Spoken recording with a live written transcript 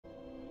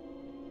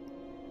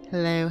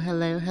Hello,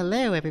 hello,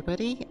 hello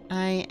everybody.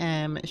 I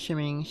am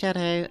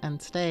ShimmeringShadow and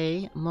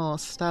today more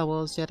Star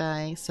Wars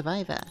Jedi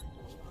Survivor.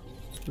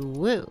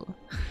 Woo!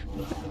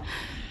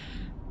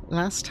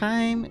 Last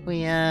time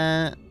we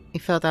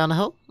fell down a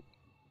hole,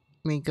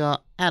 we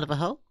got out of a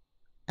hole,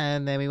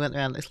 and then we went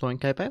around exploring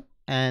Kobo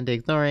and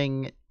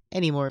ignoring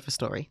any more of the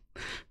story.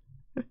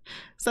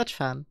 Such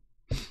fun.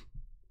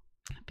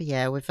 But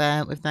yeah, we've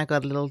now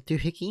got a little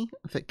doohickey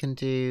that can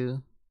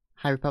do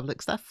High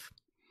Republic stuff.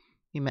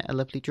 We met a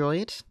lovely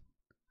droid.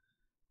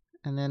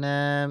 And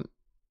then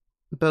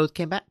Bode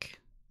came back.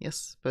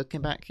 Yes, Bode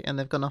came back, and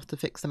they've gone off to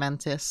fix the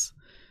Mantis.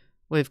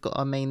 We've got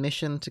our main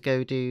mission to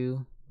go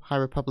do High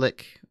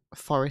Republic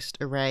Forest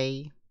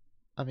Array,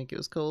 I think it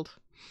was called.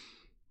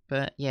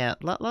 But yeah,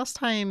 last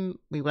time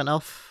we went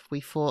off,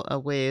 we fought a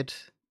weird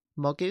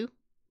Mogu.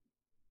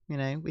 You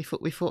know, we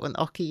fought an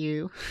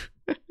Okiyu.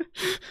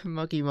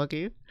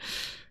 Mogu. It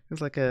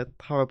was like a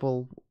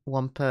horrible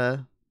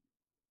Wampa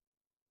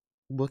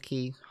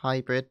Wookiee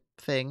hybrid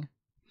thing.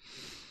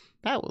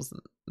 That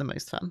wasn't the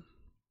most fun.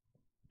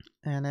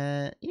 And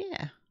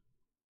yeah.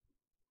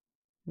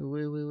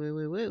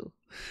 Woo.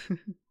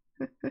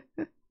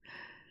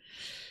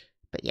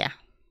 But yeah.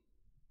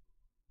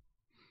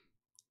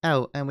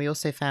 Oh, and we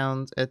also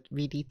found a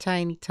really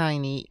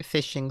tiny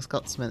fishing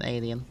Scotsman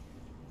alien,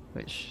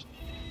 which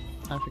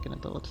I freaking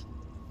adored.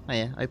 Oh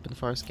yeah, open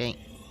forest gate.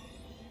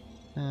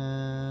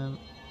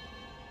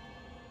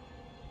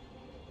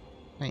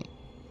 Wait,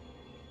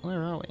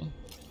 where are we?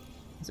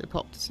 Has it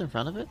popped us in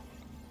front of it?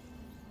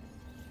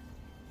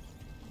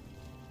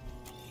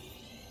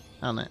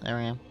 Oh no, there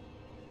I am.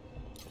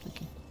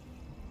 Okay.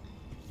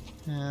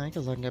 I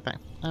guess I can go back.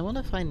 I want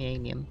to find the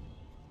alien.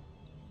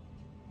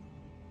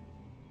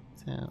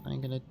 So I'm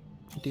gonna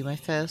do my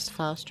first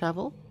fast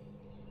travel.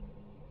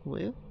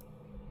 Woo.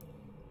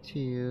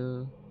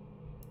 To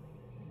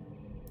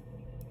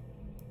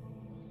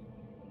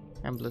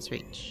Rambler's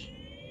Reach.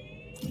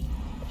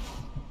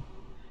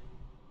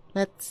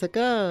 Let's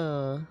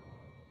go!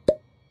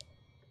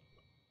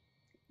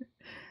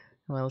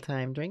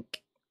 Well-timed drink.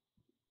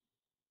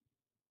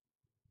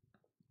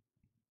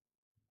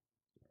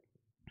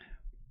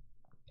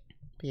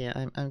 But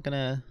yeah, I'm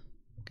gonna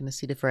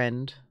see the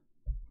friend,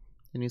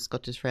 the new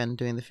Scottish friend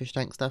doing the fish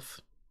tank stuff,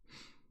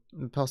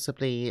 and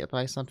possibly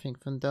buy something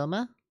from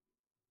Doma.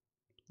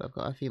 So I've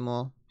got a few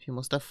more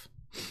stuff.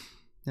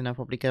 Then I'll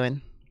probably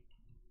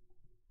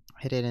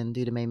head in and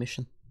do the main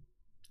mission.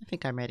 I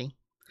think I'm ready.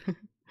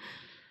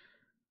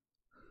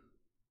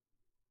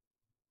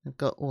 I've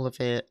got all of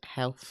the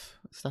health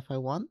stuff I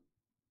want.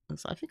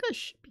 So I think I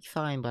should be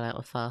fine without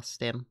a fast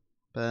stim,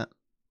 but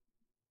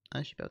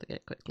I should be able to get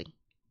it quickly.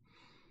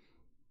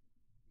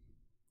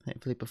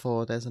 Hopefully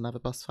before there's another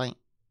boss fight.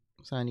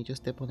 So I only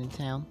just did one in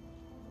town.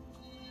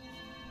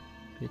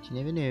 But you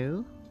never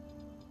know.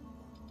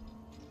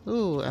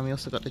 Ooh, and we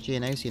also got the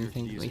Geonosian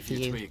thing, didn't we, for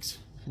you?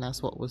 And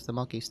that's what was the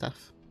Mogu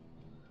stuff.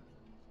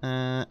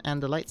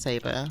 And the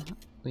lightsaber,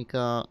 we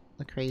got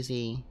the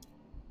crazy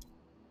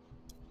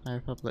High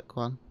Republic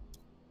one.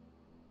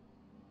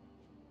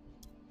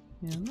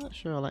 Yeah, I'm not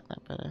sure I like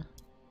that better.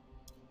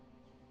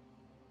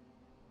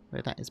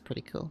 But that is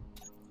pretty cool.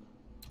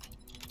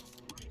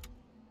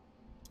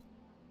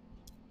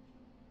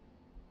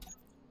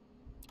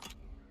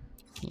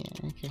 Yeah,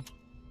 okay.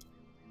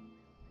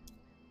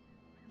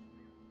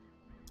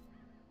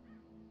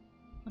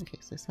 Okay,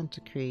 so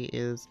Santa Cree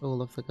is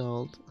all of the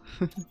gold.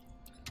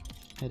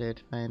 I did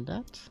find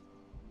that.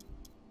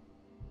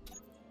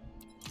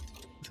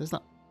 So it's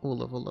not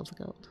all of the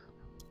gold.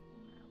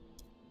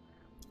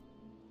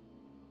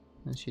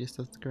 And she just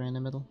does the grey in the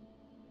middle.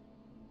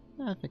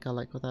 I think I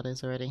like what that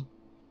is already.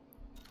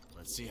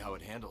 Let's see how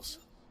it handles.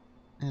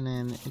 And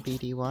then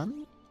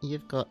BD1,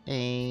 you've got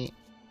a...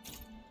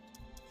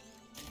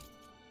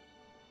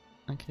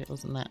 Okay, it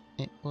wasn't that.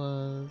 It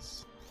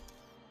was...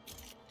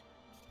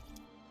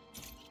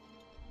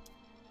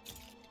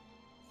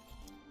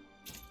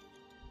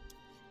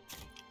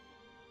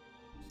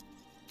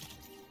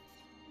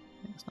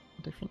 It's not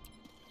different.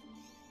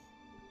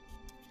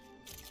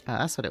 Oh,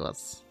 that's what it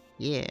was.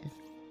 Yeah.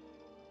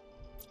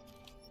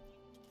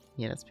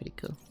 Yeah, that's pretty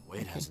cool.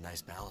 Weight has a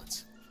nice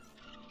balance.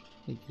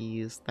 We can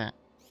use that.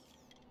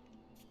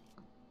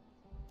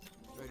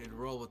 Ready to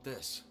roll with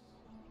this.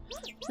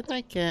 Did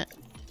I get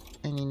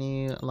any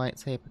new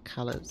lightsaber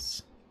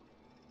colours?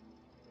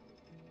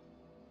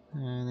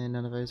 And then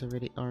none of those are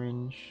really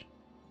orange.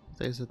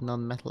 Those are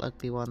non-metal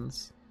ugly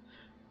ones.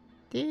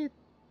 Did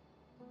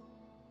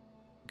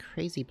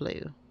crazy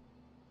blue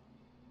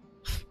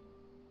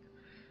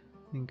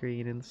and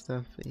green and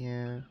stuff, but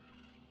yeah.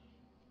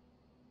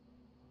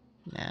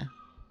 Nah.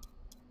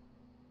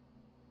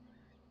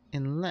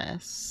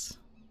 Unless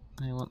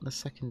I want the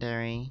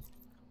secondary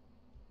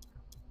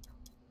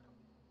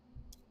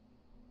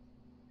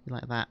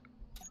like that.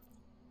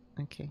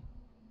 Okay.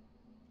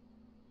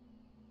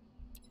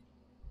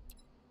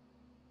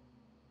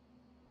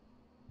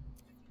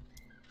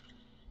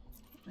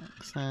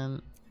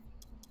 Accent.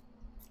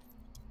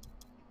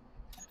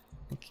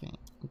 Okay,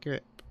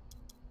 grip.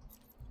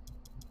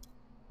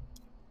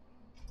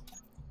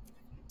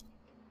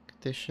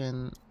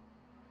 edition.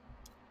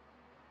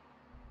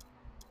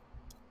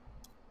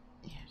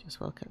 Yeah, just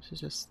World Cups is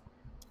just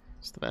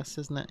the best,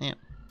 isn't it? Yeah.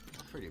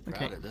 Pretty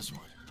proud of this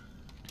one.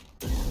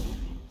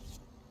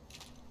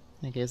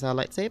 There goes our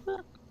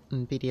lightsaber.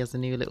 And BD has a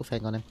new little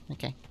thing on him.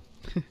 Okay.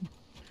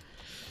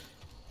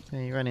 So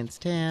you run into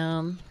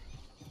town.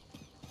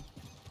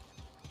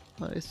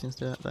 What are those things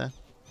doing up there?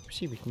 I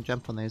presume we can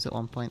jump on those at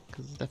one point,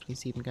 because I definitely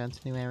see them going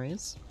to new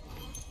areas.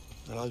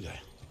 Hello there.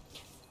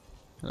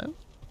 Hello?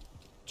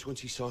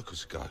 20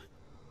 cycles ago,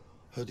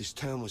 heard this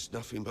town was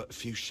nothing but a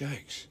few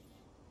shacks.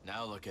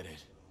 Now look at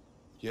it.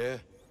 Yeah.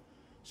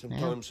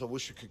 Sometimes I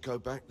wish I could go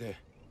back there.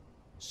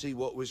 See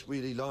what it was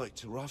really like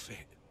to rough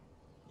it.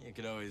 You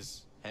could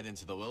always head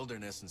into the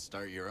wilderness and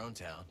start your own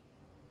town.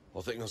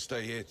 I think I'll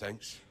stay here,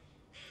 thanks.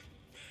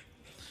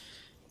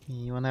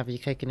 You want to have your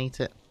cake and eat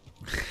it.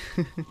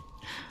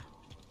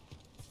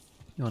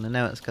 You want to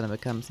know it's going to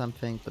become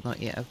something, but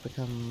not yet have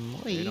become...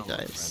 What are you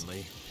guys?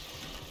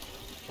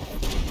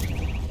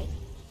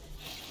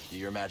 Do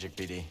your magic,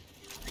 BD.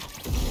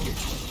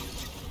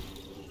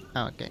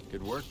 Oh, okay.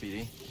 Good work,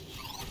 BD.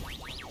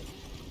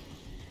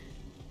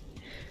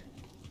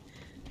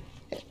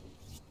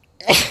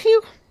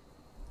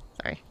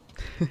 Sorry.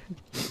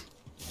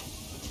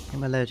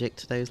 I'm allergic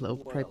to those little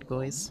probe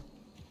boys.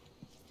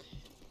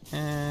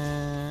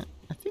 I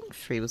think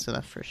 3 was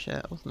enough for a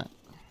shirt, wasn't it?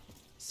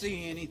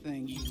 See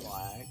anything you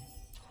like?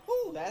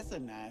 Ooh, that's a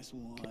nice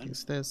one. Okay,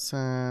 so there's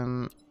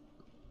some...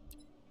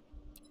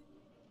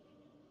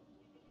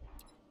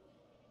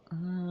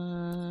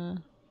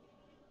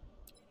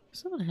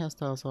 some of the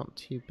hairstyles aren't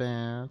too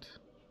bad.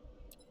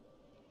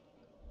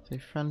 So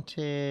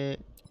Frontier,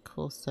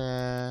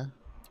 Corsair,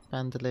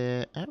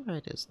 Bandolier,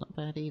 Outrider's not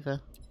bad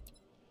either.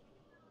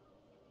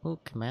 Oh,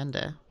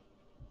 Commander.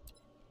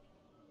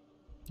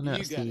 I know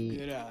You got a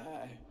good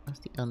eye. That's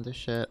the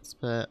undershirts,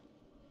 but...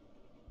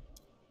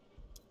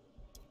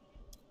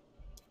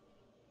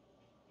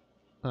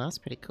 Oh, that's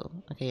pretty cool.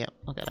 Okay, yeah,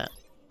 I'll get that.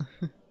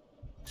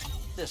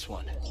 This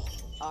one.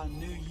 I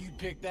knew you'd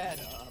pick that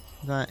up.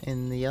 Is that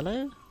in the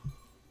yellow?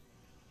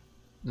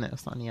 No,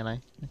 it's not in yellow.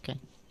 Okay.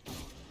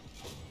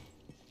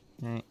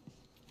 Alright.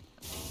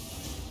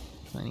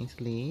 So I need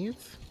to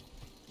leave.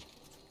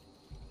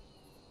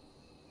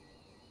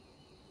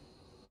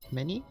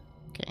 Menu?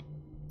 Okay.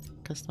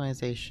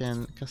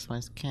 Customization,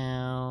 customized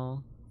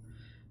cow,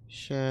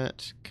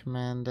 shirt,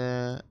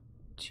 commander,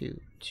 2.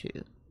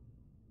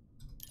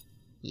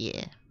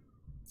 Yeah.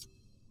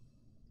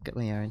 Got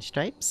my orange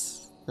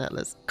stripes. That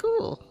looks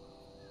cool.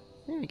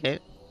 There we go.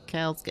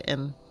 Cal's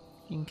getting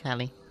in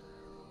Cali.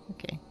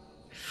 Okay.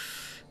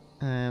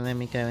 Then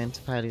we go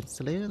into Pilot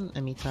Saloon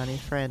and meet our new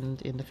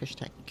friend in the fish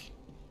tank.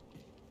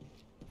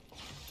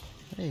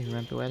 Hey,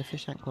 remember where the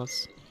fish tank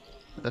was?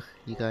 Ugh,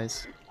 you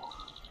guys.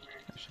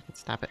 I wish I could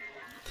stab it.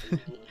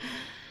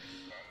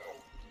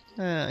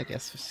 I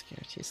guess for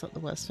security it's not the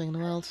worst thing in the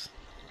world.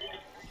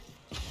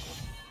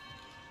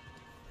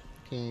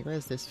 Okay,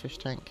 where's this fish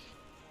tank?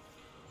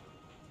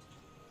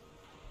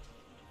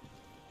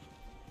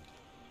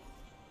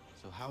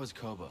 So how is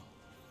Kobo?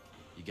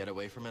 You get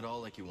away from it all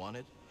like you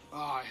wanted? Oh,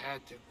 I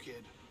had to,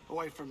 kid.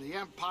 Away from the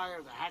Empire,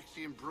 the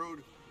Haxian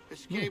brood,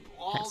 escape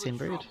all the Haxian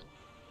brood. trouble.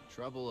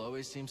 Trouble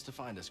always seems to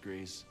find us,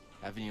 Grease.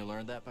 Haven't you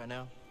learned that by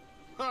now?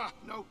 Ha,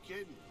 no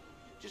kidding.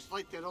 Just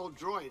like that old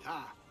droid,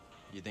 huh?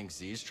 You think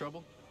Z's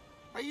trouble?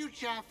 Are you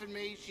chaffing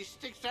me? She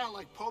sticks out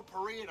like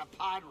potpourri at a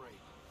padre.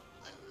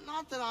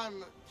 Not that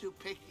I'm too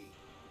picky.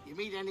 You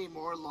meet any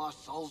more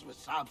lost souls with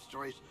sob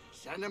stories,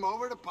 send them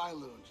over to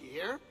Pyloon, you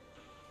hear?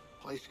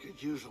 Place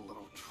could use a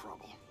little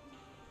trouble.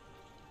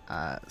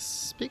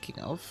 Speaking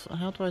of,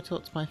 how do I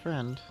talk to my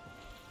friend?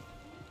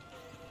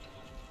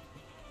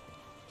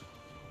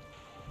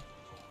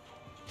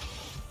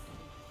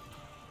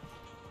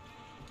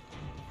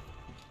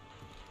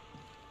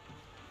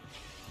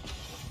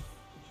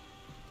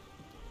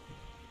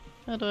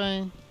 How do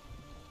I...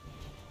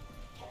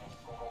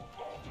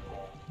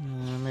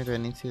 maybe I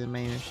need to do the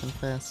main mission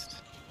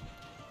first.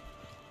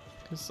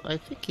 Because I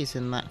think he's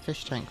in that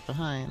fish tank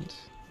behind.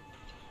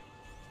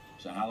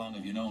 So how long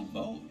have you known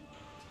Bode?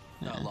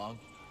 Not long.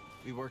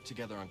 We worked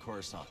together on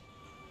Coruscant.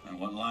 And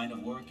what line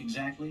of work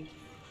exactly?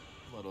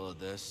 A little of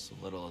this,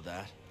 a little of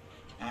that.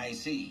 I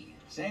see.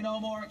 Say no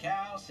more,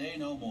 Cal, say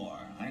no more.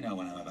 I know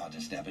when I'm about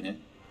to step in it.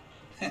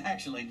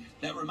 Actually,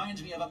 that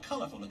reminds me of a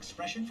colorful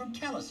expression from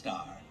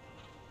Calistar.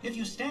 If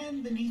you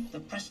stand beneath the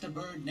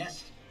Presta-bird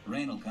nest,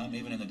 rain will come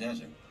even in the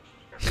desert.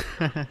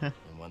 And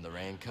when the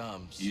rain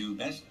comes... You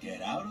best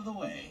get out of the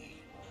way.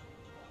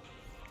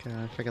 God,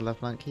 I freaking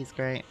love monkeys,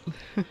 great.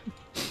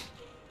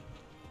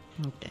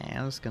 Okay,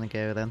 I'm just gonna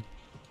go then.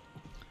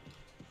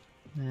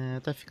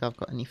 I don't think I've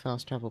got any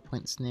fast travel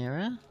points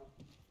nearer.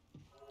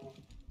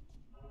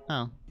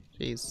 Oh,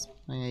 jeez.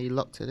 Oh yeah, you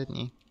locked it, didn't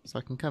you? So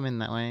I can come in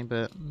that way,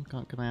 but I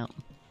can't come out.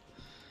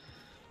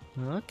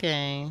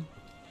 Okay.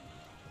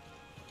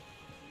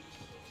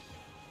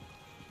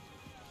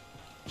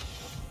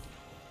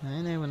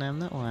 I know when I'm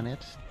not wanted.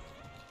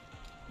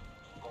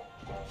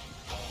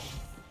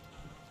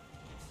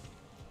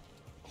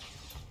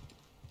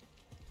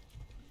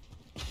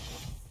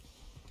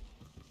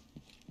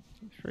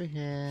 Through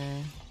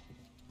here.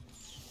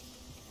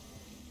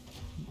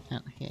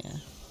 Out here.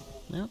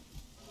 Nope.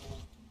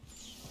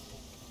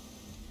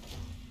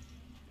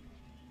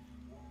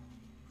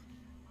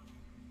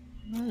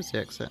 Where's the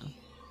exit?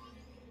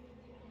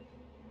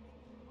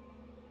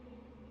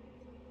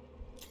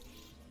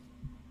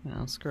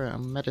 Oh, screw it,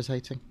 I'm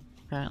meditating,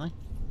 apparently.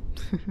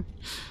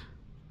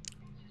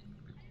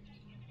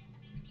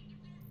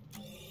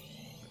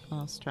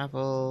 Fast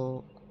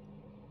travel.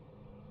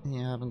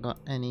 Yeah, I haven't got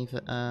any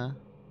that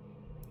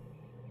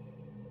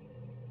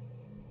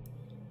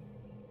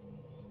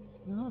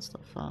no, that's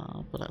not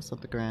far, but that's on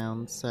the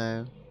ground,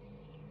 so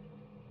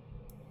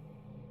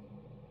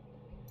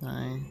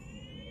fine.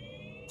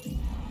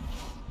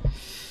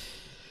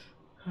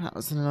 That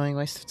was an annoying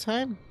waste of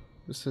time.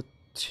 Just for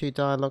 2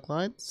 dialogue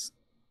lines.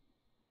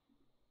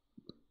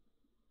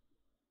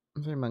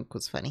 The monk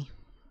was funny.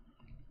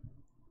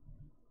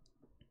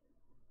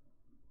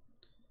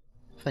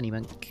 Funny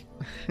monk.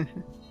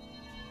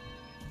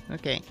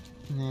 Okay,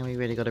 now we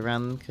really gotta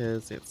run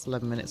because it's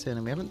 11 minutes in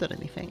and we haven't done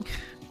anything.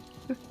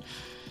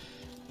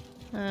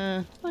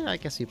 Well, I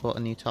guess we bought a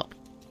new top,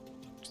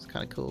 which is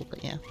kind of cool,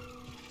 but yeah.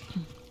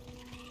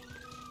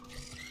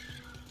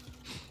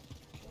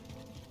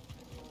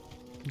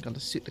 I'm going to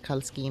suit the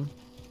colour scheme.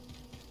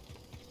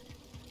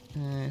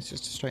 It's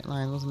just a straight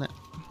line, wasn't it?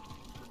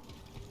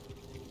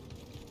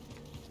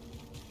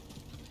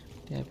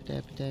 Dab,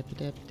 dab, dab,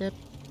 dab, dab.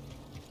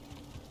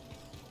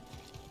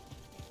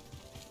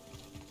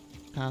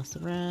 Past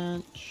the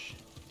ranch.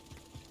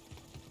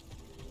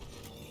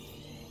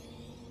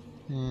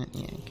 Yeah,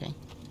 okay.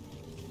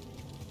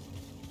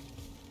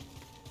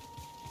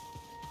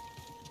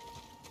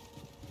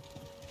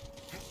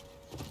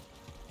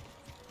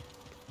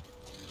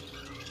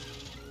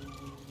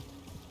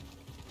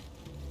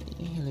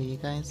 Hello, you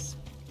guys.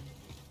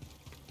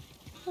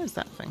 What is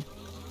that thing?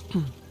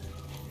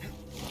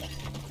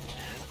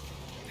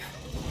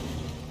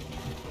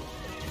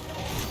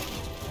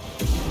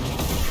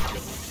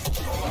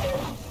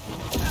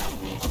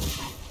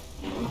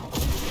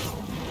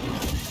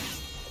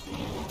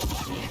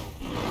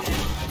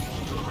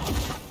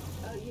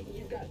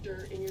 You've got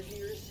dirt in your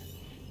gears?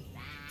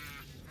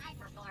 I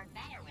perform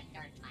better with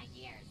dirt in my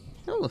gears.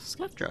 Oh,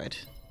 Slap Droid.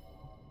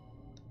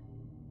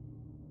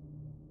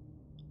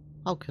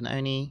 Oh, can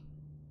only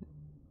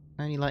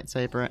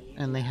lightsaber it,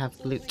 and they have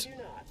loot.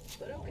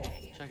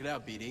 Check it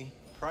out, BD.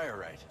 Prior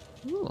right.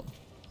 Ooh.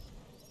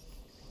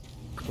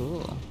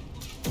 Cool.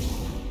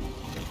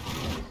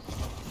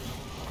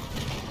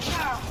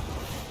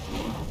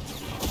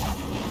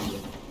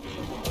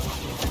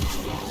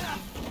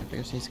 I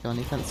just need to go on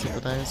the offensive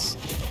with those.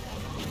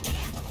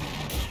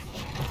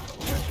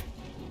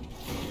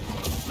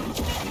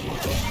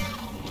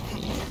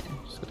 Yeah,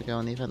 just gotta go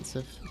on the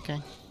offensive.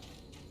 Okay.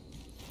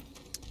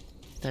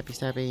 Stabby,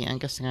 stabby. I'm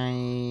guessing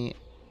I...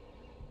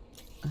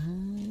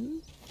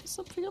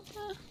 something up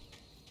there?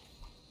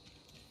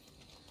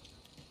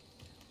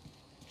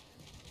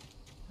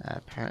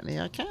 Apparently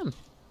I can.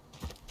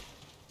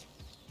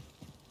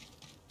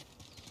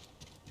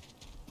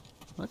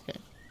 Okay.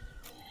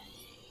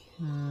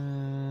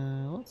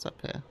 What's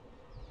up here?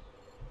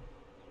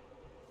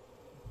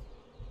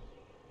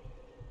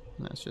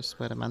 That's just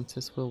where the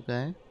mantis will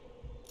go.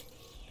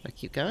 Should I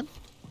keep going?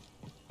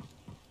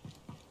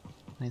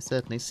 I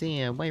certainly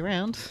see a way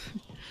round.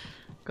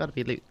 Gotta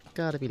be loot.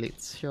 Gotta be loot,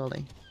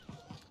 surely.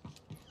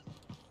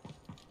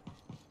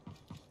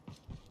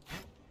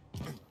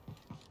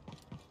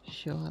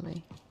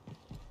 Surely.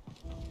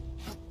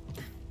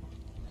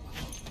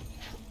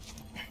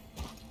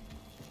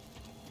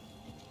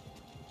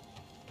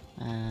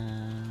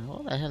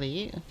 What the hell are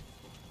you?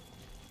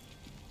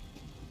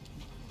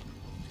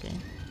 Okay.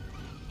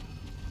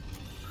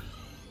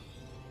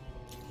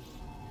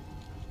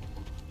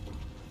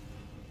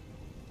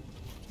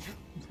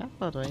 How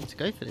far do I need to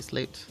go for this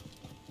loot?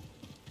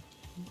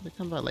 We'll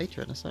come back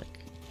later in a sec.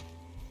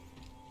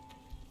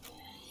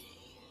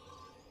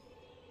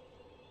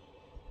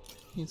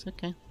 It's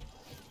okay.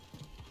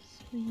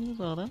 Sweet as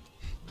well then.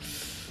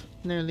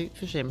 No loot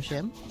for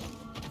Shim.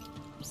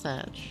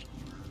 Sad.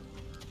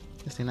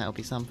 Guessing that'll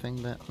be something,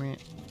 but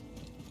right.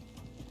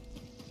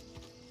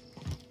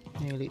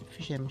 No loot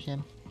for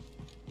Shim.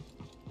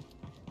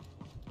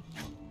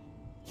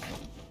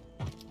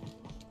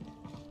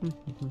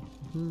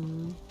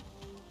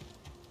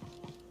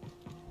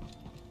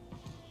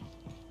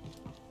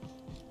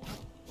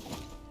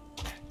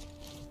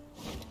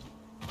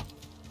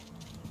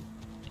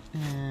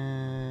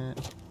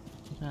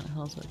 That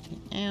hell's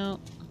working out.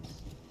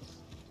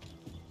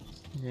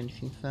 Is there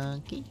anything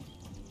funky?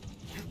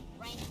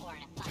 Rancor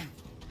in a fight.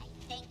 I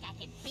think I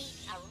could beat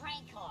a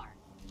Rancor.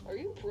 Are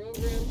you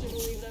programmed to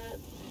believe that?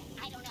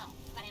 I don't know,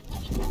 but I'm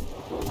looking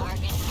for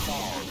target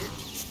found.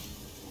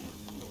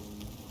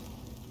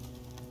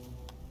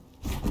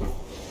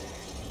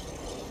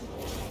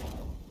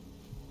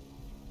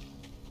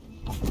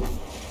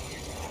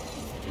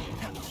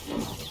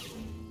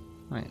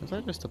 Right, was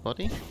that just a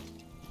body?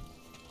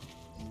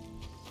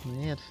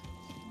 Weird.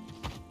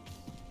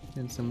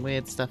 Doing some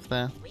weird stuff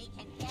there. We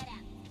can get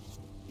him.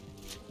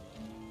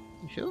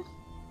 sure?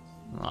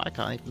 Oh, I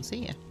can't even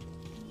see you.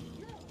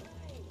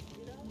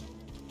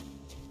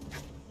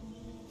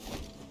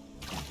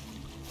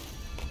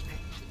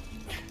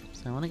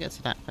 So I want to get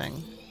to that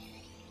thing.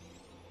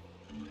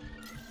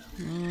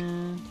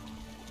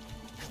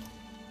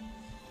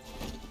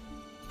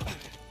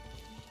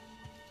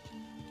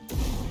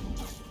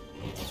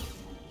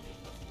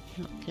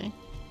 Okay.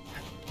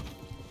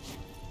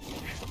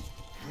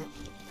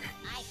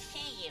 I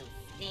see you,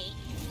 Snake.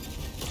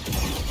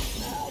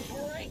 I'll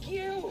break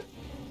you!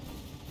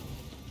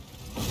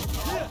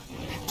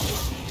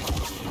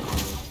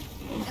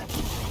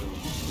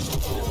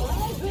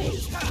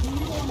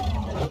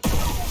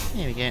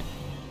 There we go.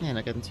 Yeah,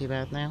 not getting too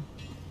bad now.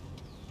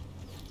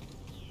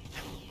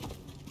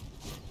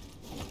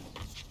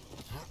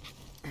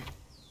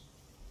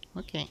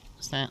 Okay,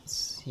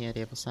 stats. Yeah,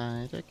 the other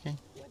side. Okay.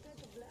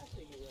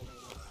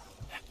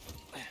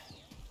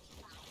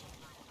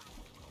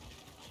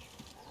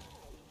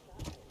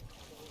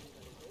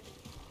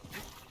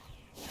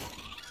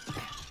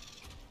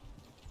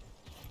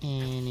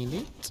 Any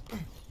loot?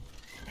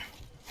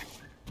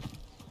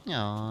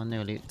 Oh,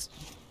 no loot.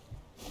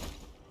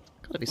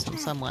 Gotta be some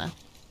somewhere.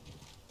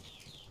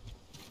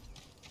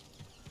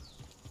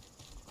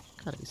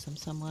 Gotta be some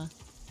somewhere.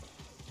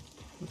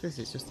 Well, this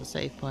is just a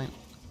save point.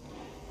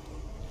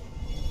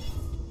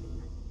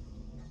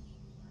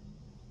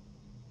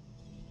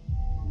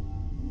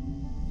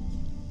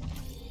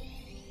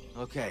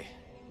 Okay,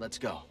 let's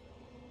go.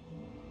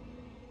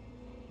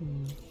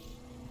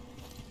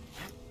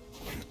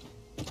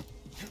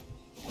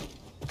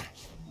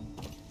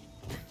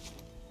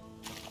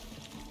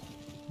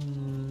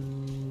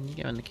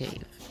 Go in the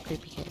cave.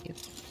 Creepy cave.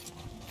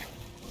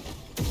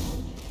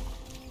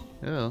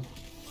 Oh.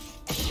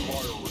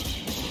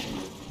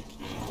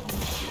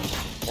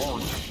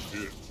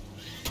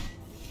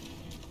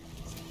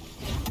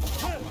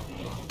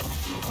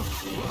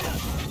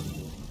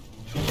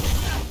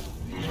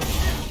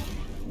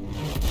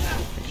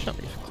 Shot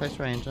me for close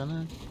range, I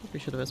know. Probably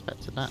should have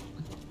expected that.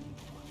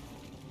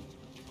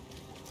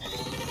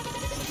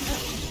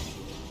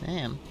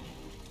 Damn.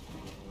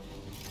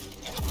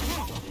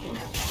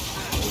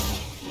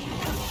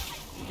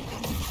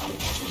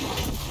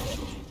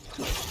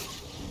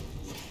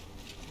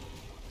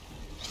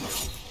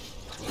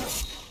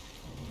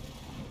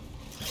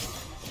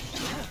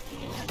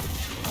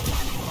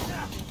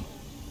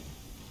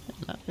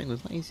 That thing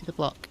was not easy to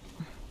block.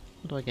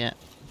 What do I get?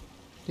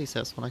 Please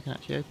that's one I can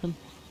actually open.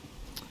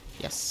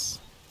 Yes.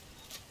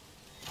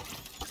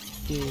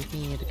 Give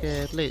me the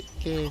good loot.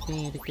 Give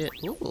me the good.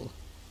 Ooh.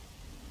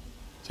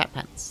 Tack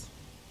pants.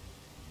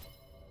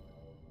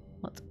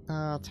 What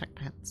are tack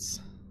pants?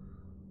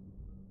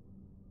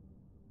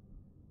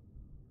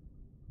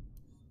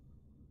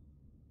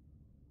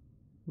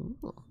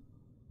 Ooh.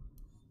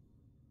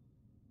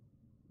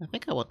 I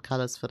think I want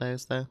colours for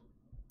those though.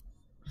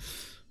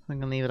 I'm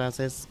gonna leave it as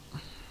is.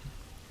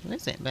 Well,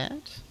 is it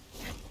bad?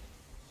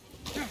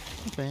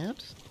 Not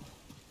bad.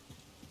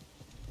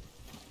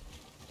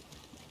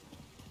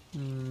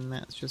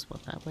 That's just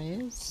what that way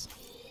is.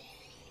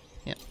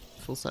 Yep,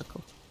 full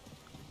circle.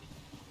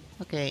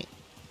 Okay,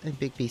 a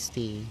big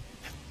beastie.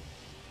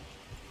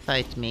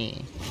 Fight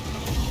me.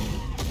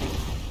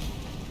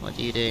 What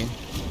do you do?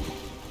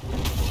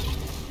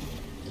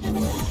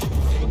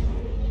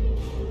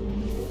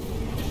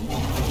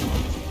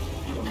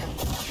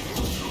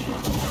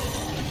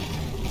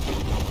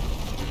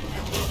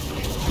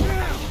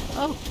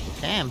 Oh,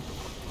 damn.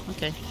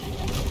 Okay.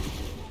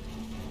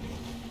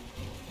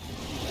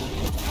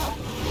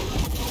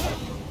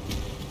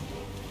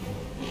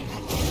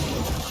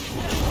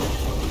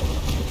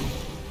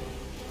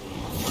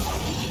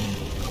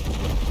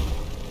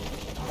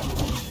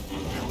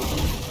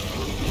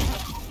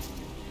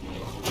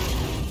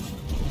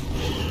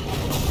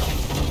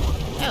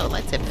 Oh,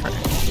 let's hit first.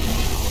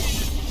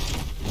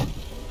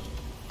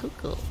 Cool,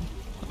 cool.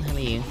 What the hell are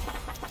you?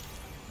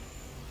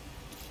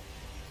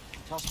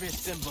 Toss me a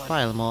stim, bud.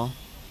 File more.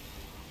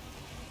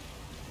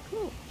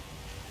 Cool.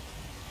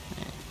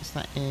 Right, so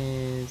that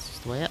is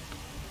just the way up.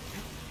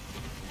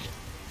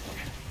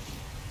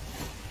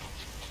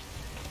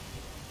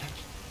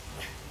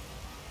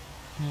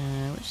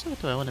 Which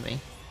side do I want to be?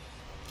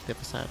 The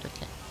other side,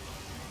 okay.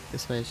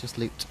 This way is just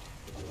loot.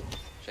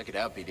 Check it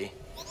out, BD.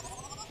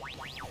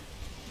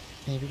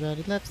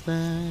 Everybody loves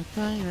the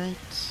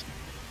pirate.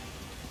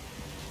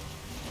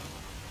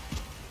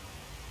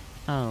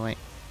 Oh, wait.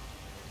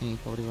 You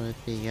probably wanted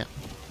to be, yep.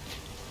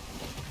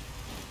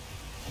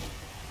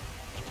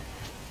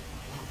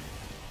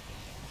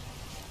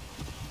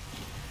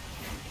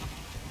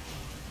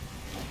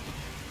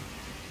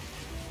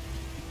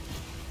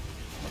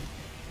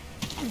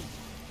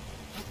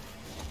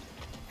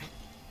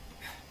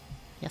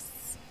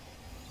 Yes.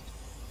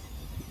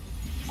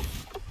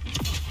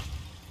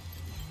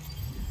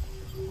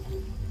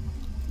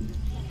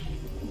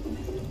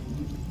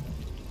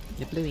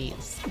 The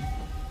blueies.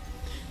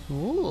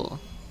 Ooh.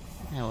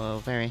 I will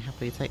very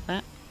happily take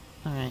that.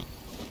 Alright.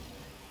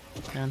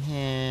 Down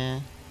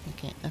here.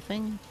 Okay,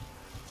 nothing.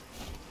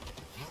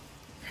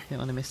 Don't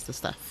want to miss the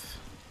stuff.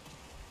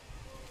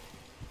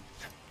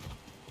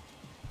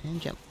 And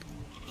jump.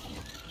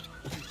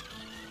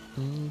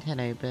 And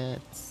hello,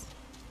 birds.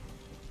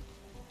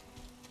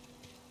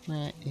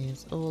 Where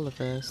is all of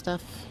the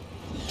stuff?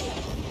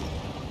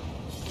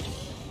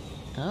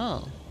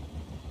 Oh.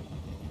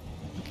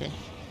 Okay.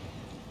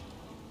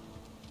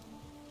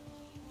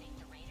 Think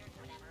the Raiders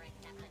would ever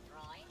accept the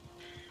droid?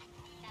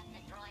 Accept the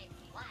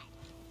droid's what?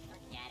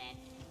 Forget it.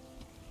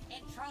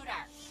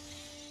 Intruder!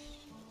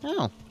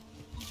 Oh.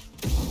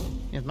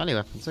 You have melee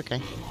weapons, okay.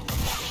 They're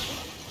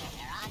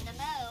on the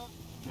move.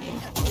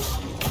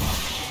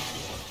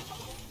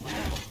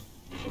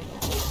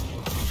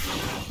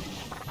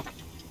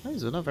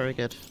 Those are not very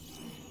good.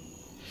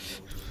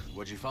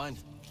 What'd you find?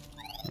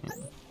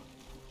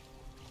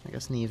 I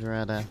guess neither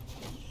are the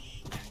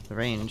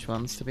range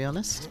ones, to be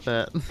honest,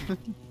 but...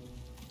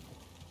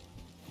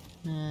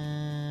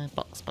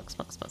 box.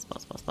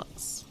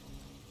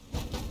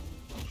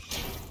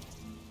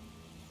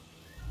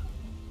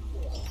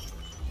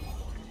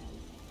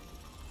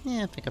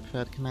 Yeah, I think I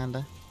prefer the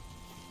commander.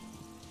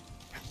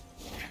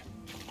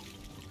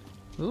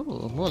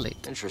 Ooh, more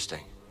loot.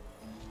 Interesting.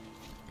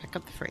 Pick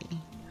up the free.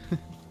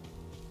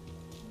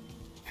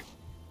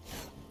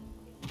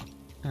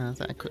 Is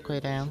that a quick way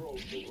down?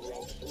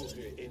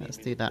 Let's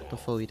do that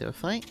before we do a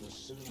fight.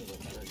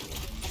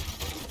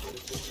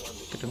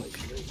 Ka-dunk.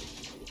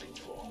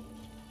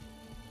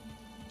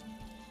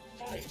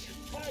 Fight!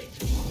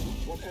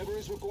 Whatever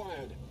is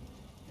required.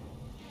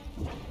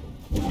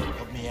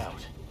 Help me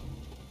out.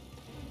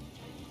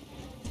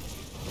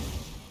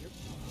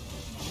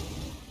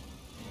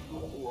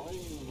 Why are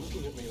you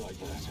looking at me like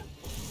that?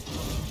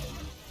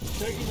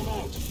 Taking them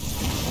out.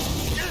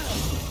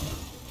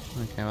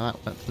 Okay, well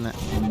that worked, didn't it?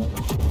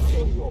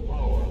 Feel your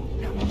power.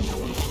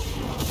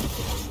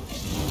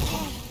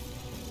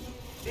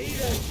 Eat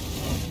it.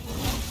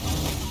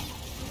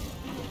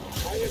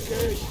 Try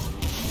again.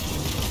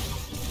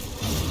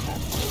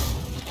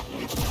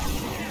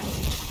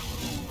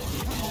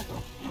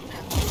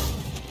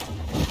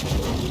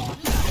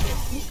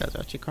 These guys are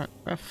actually quite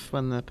rough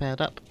when they're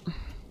paired up.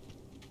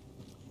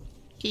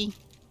 Key.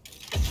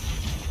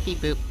 Beep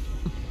boop.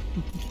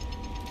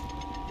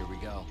 Here we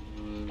go.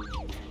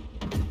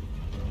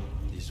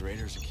 These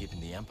raiders are keeping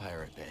the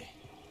Empire at bay.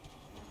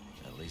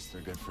 At least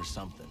they're good for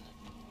something.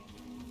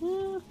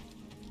 Yeah,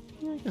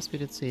 I guess we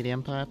did see the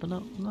Empire, but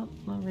not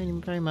really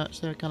very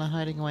much. They were kind of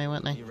hiding away,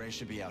 weren't they? The array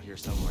should be out here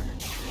somewhere.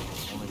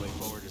 Only way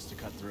forward is to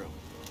cut through.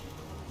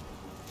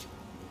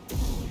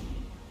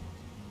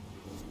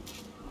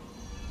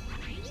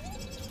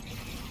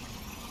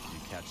 You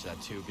catch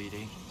that too,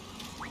 BD?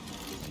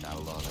 We're not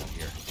alone out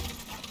here.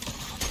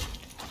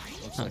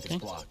 Looks like Okay.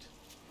 it's blocked.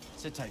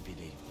 Sit tight,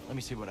 BD. Let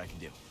me see what I can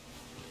do.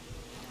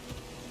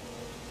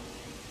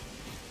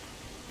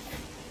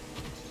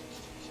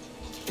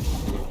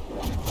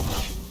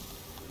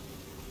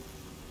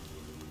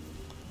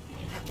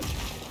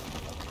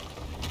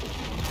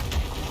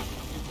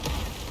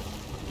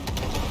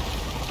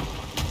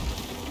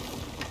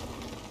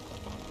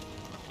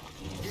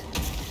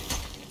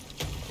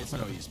 It's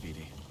no use,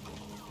 BD.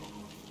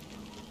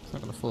 It's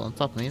not gonna fall on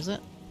top of me, is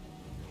it?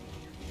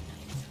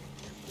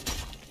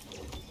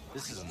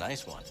 This is a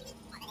nice one.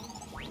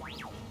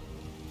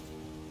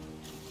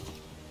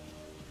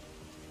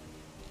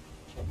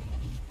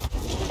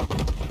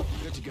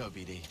 Good to go,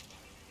 BD.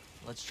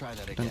 Let's try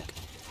that again. Dunk.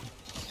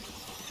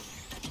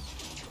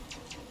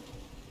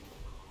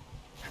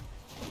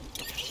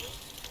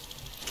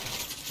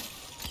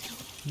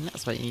 And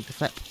that's why you need to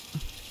flip.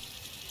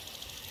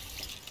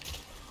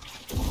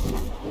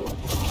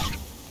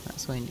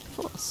 That's why you need the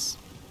force.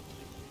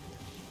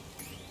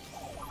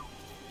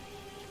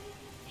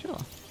 Sure.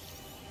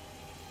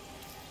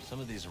 Some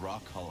of these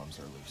rock columns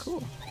are loose.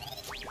 Cool.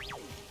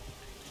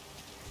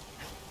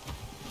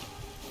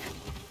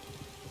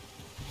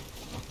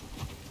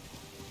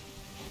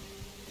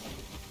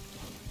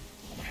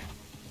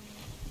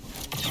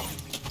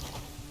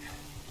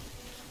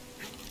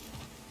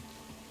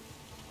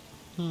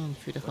 And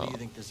through the What do hole. you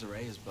think this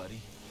array is,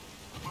 buddy?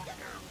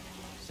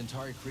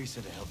 Centauri Kree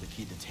said it held the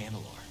key to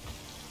Tantalor.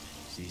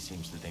 Z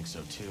seems to think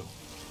so too.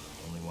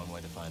 Only one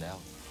way to find out.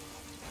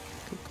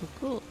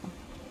 Cool.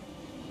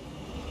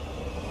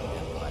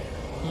 Empire.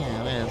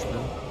 Yeah, there's the I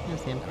don't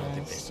think they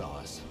Empires. saw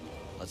us.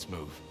 Let's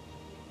move.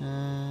 I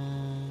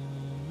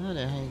don't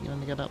know how you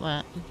want to get up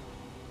that.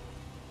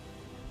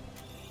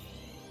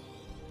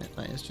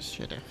 That is just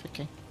shit off,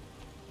 okay.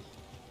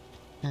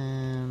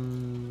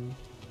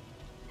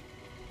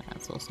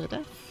 That's also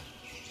death.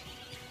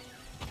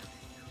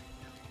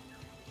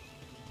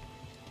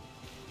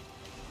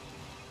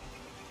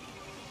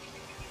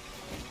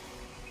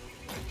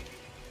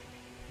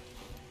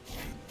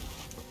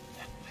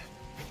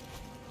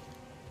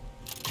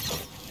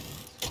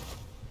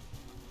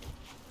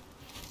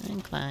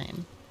 And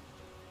climb.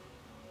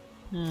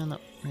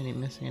 Not really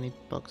missing any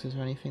boxes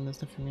or anything.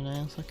 There's nothing really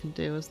else I can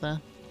do, is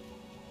there?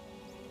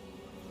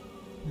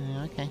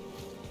 Okay.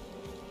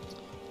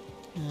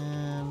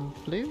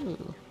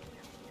 Blue.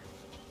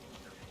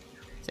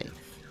 Safe.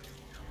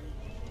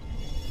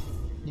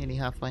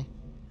 halfway.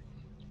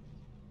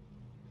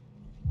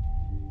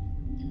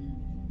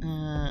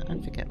 I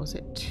forget, was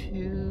it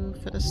 2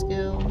 for the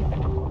skill?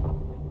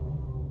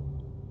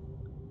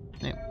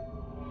 No.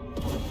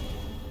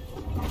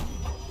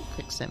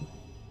 Quick sim.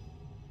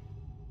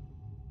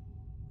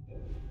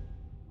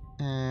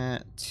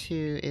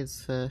 2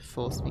 is for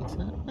force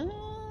meter.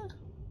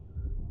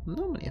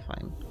 Normally if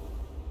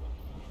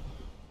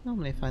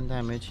I'm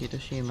damaged, you'd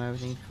assume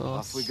everything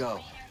force. Off we go.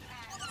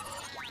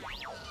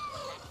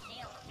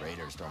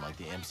 Raiders don't like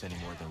the imps any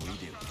more than we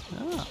do.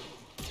 Oh.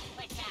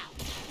 Switch out.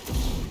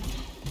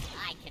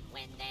 I can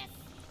win this.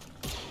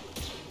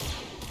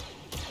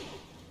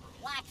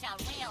 Watch a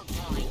real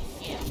droid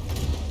shoot.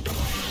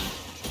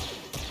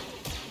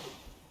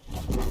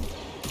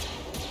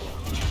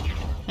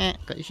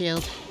 Got your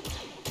shield.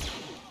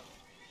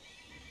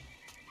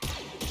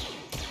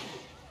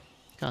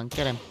 Go on,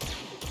 get him.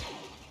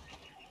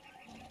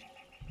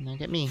 Now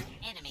get me.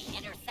 Enemy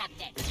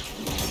intercepted.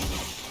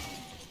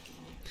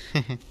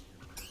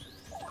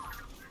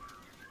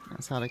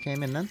 That's how they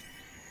came in then.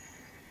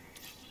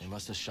 They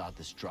must have shot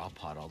this drop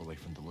pod all the way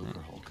from the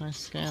looper hole. Can I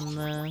scan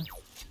the...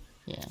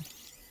 Yeah.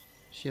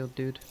 Shield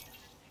dude.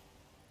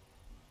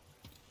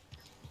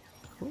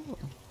 Cool.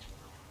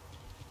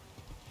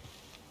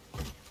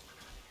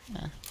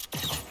 Ah.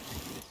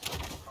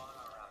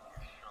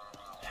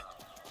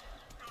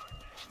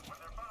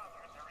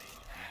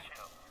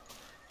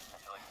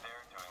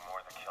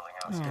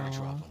 It's gonna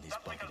drop on these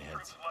bucket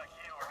heads.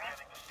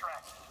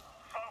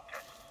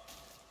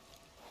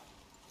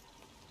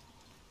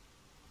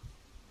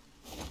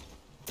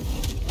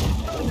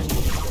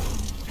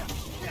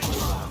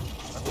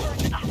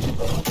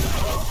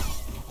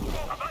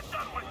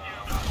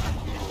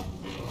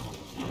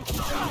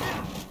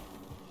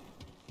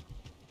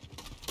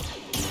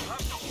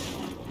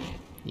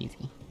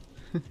 Easy.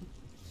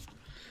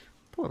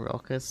 Poor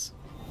rockers.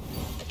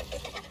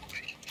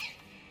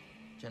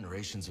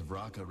 Generations of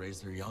Raka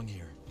raised their young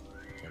here.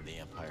 And the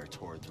Empire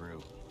tore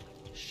through,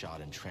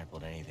 shot and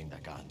trampled anything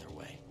that got in their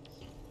way.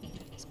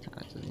 It's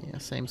kind of the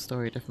same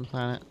story, different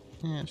planet.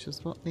 Yeah, it's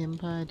just what the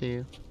Empire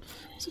do.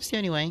 So it's the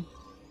only way.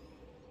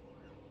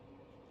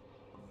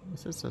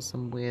 This is just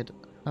some weird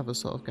other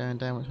sort of going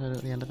down, which I do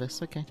at the end of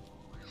this. Okay.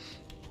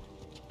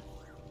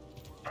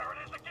 There it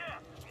is again!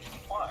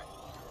 What?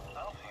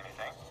 I don't see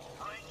anything.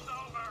 Break's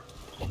over!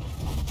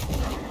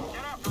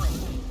 Get after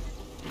him!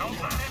 Don't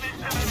let him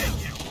intimidate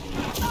you!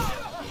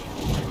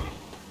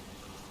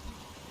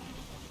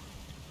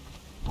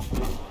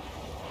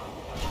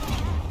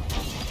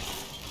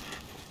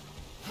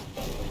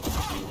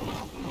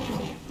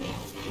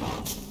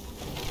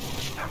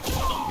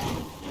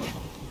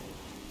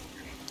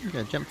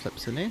 Okay, jump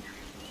flips are new.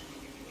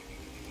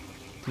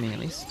 To me at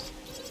least.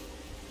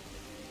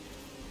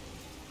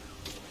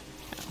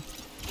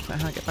 Is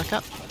that how I get back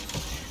up?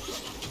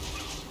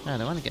 No, I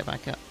don't want to get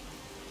back up.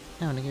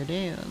 I want to go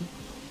down.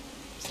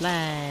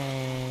 Slide.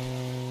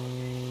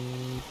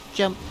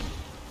 Jump.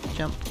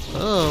 Jump.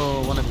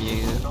 Oh, one of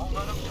you. Don't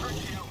let him trick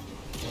you!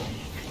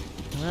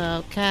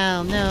 Oh,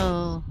 Cal,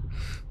 no.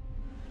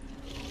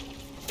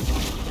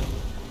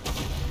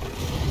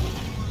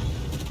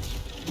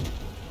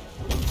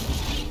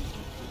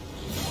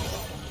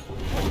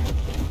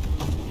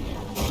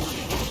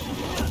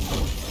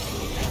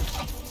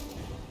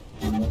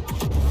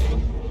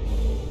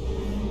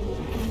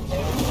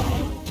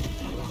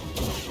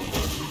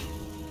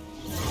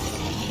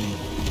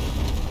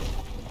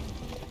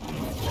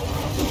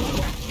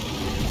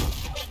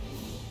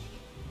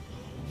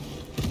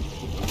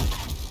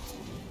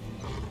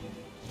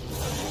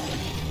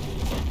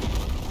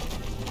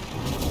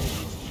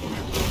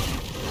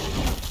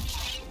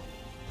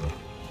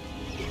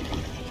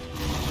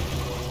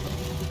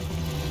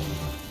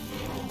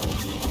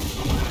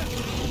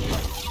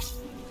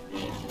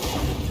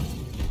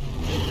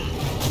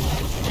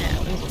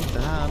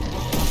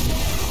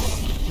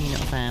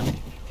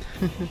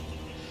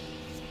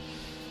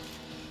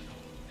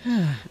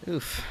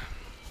 Oof.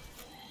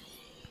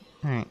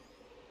 Alright.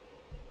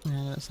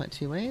 That's like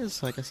 2 ways,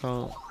 so I guess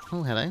I'll...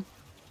 Oh, hello. What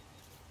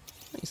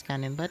are you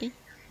scanning, buddy?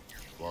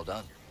 Well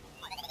done.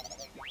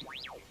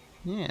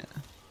 Yeah.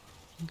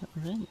 I got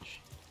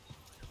revenge.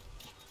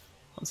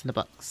 What's in the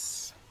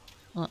box?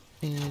 What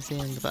is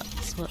in the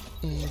box? What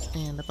is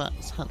in the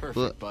box? Hunt.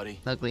 Perfect, buddy.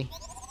 Ugly.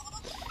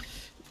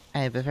 I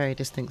have a very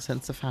distinct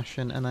sense of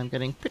fashion, and I'm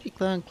getting pretty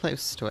darn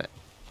close to it.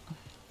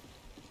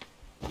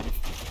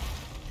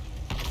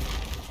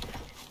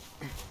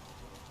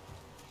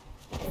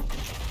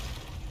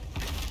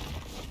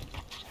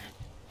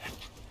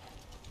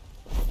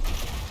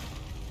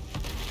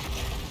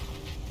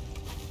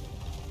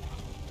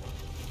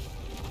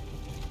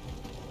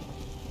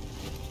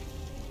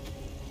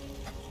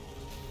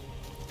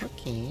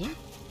 Okay.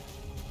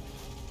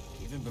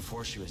 Even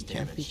before she was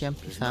Jumpy, damaged,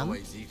 jumpy there's fun. no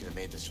way Z could have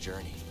made this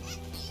journey.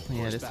 Oh,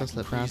 yeah, Of this course, does back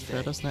look in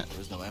raspberry, Pre's doesn't it? day, there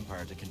was no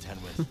Empire to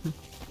contend with.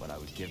 But I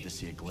would give to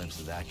see a glimpse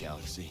of that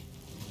galaxy.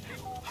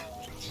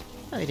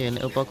 How you doing,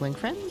 little boggling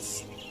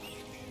friends?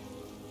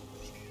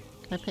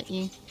 Can I pet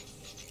you?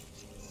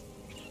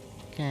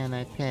 Can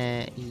I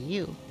pet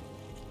you?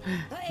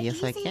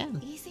 Yes, I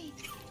can. Easy.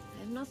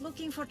 I'm not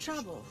looking for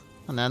trouble.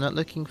 And I'm not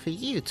looking for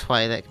you,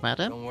 Twi'lek,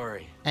 madam. Don't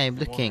worry. I'm I won't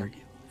looking hurt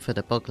you. for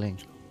the bogling.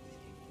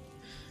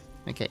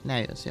 Okay, now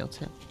it's your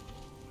turn.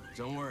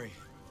 Don't worry.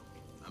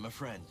 I'm a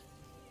friend.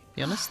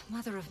 Be honest,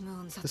 Mother of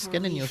Moons. the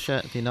skin in your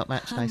shirt do not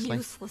match I'm nicely.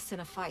 useless in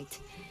a fight.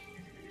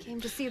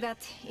 Came to see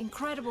that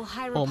incredible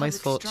High Republic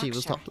Almost thought she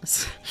was structure.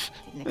 topless.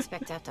 Didn't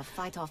expect to have to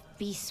fight off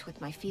beasts with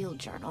my field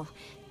journal.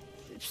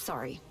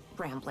 Sorry,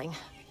 rambling.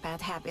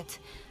 Bad habit.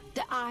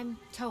 I'm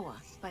Toa,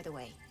 by the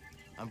way.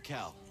 I'm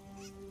Cal.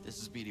 This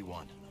is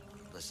BD1.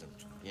 Listen,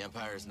 the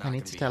Empire is not I need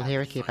gonna to be tell happy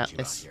Hiraki to find about you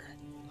this. out here.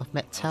 I've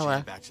met I want you to Toa.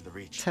 head back to the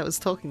Reach. Toa's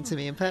talking to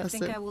me in I think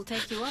person. I will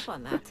take you up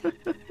on that.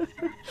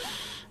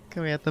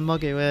 We had the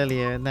Mogu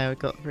earlier, and now we've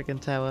got friggin'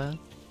 Toa.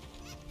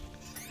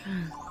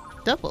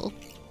 Double?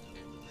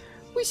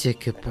 Who's a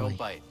good I boy? don't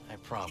bite, I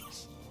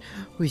promise.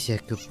 Who's a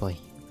good boy?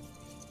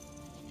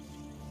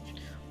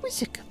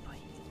 Who's a good boy?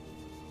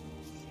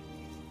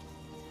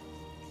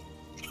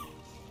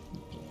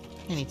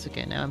 I need to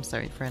go now, I'm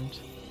sorry, friend.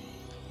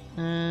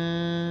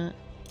 Yeah,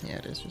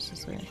 it is just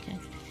this way, okay.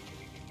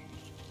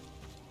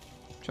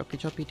 Choppy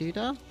choppy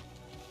doodah.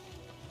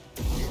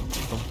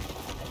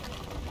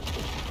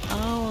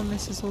 Oh, and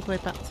this is all the way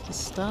back to the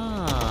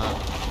start.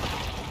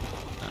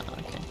 Oh,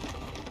 okay.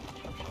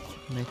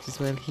 Might as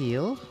well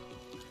heal.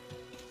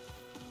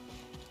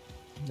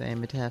 They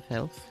aim to have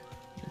health,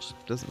 which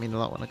doesn't mean a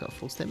lot when I got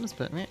full stims,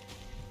 but right.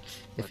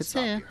 If Let's it's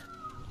stop here,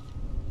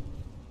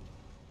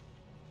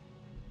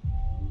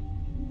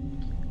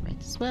 might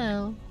as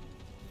well.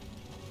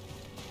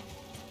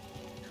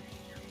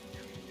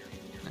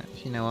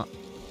 Actually, you know what?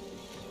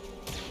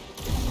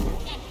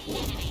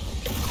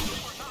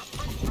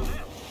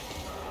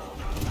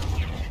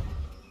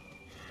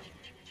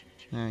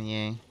 Oh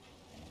yeah.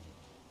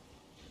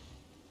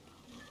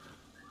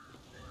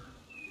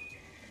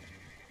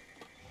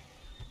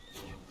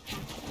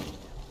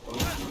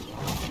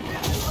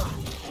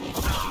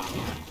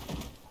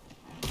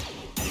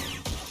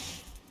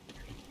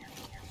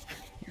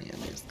 Yeah,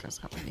 those guys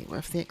aren't really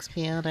worth the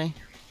XP, are they? I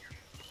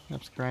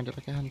have to grind it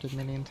like 100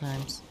 million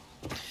times.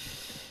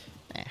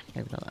 Eh,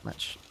 maybe not that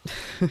much.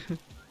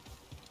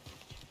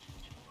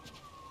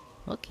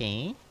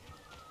 Okay.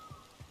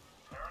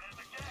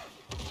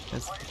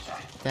 There's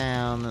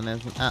down and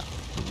there's an up.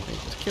 They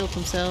just killed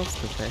themselves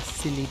because they're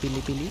silly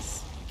billy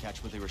billies.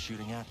 Catch what they were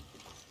shooting at?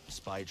 A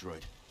spy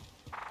droid.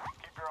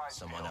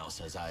 Someone else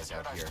has eyes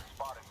out here.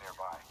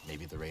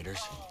 Maybe the raiders?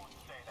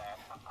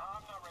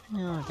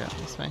 Yeah, I'll go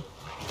this way.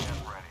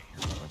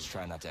 Let's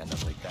try not to end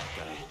up like that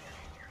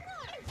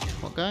guy.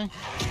 What guy?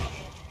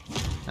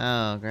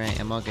 Oh, great,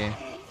 a Mogu.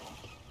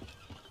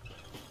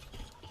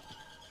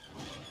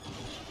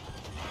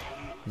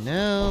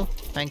 No,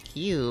 thank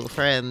you,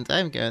 friend.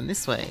 I'm going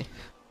this way.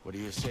 What do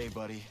you say,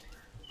 buddy?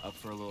 Up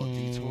for a little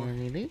detour?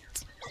 Any loot?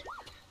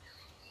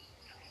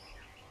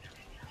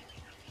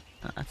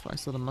 I thought I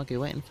saw the Mogu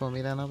waiting for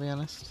me then, I'll be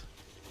honest.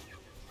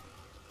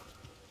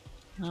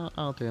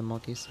 I'll do a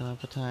Mogu some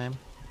other time.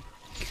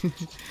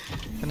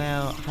 For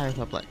now, High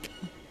Republic.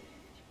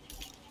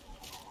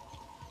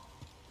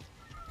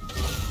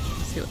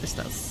 Let's see what this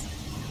does.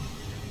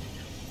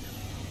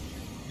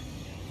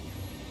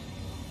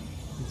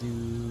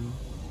 Zoom.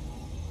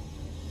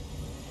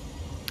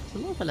 There's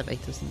a lot of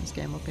elevators in this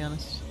game, I'll be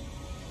honest.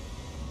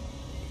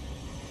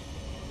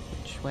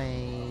 Which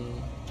way?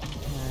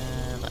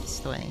 That's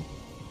the way.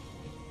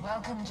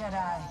 Welcome,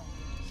 Jedi.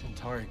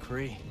 Centauri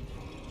Kree.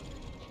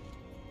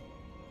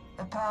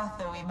 The path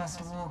that we must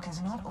walk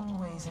is not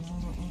always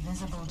immediately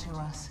visible to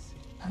us.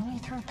 Only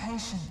through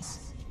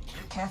patience,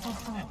 careful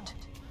thought,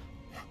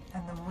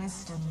 and the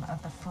wisdom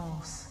of the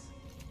Force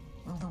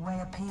will the way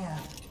appear.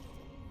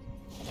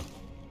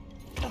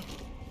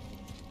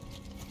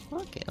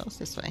 Okay, what's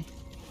this way?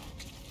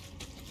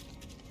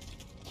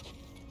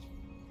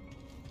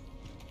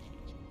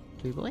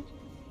 Blue boy?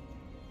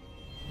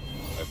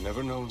 I've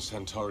never known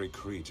Centauri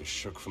Kree to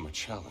shook from a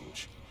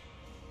challenge.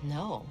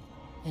 No,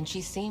 and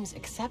she seems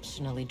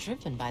exceptionally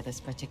driven by this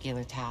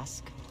particular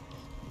task.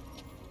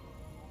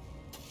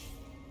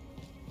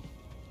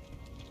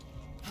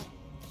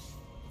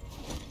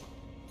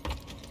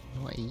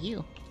 What are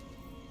you?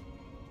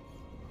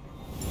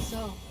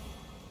 So,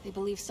 they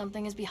believe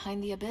something is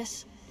behind the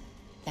abyss?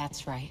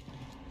 That's right.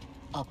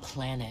 A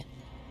planet.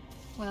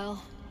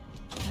 Well,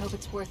 I hope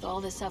it's worth all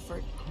this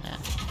effort. Ah.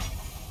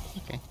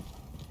 Okay.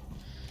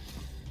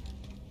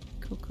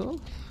 Cool,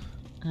 cool.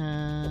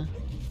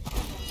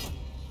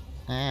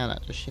 That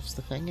just shifts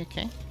the thing,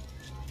 okay.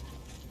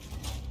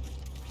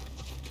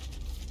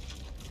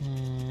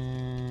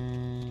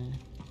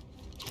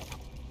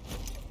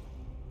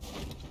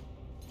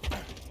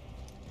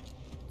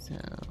 So,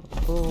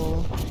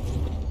 ball.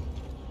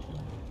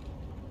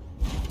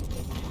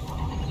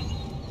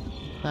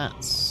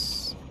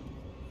 That's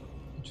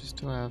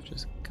just where I've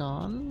just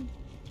gone.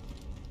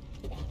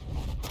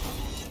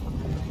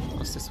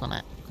 What's this one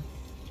at?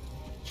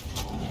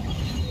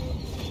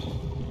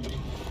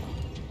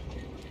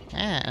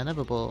 Ah,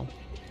 another ball.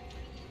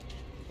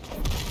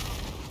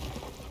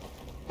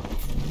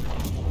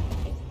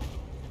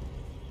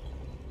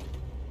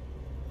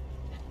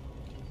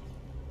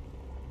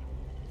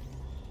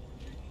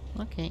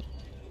 Okay.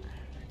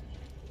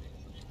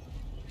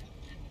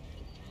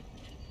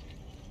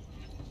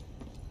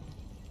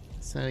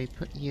 So we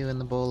put you in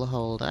the ball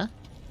holder.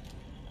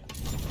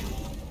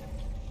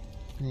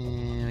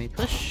 Then we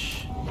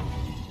push.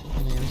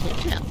 And then we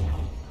take you out.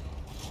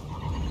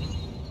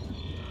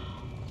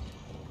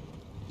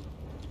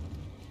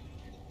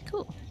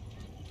 Cool.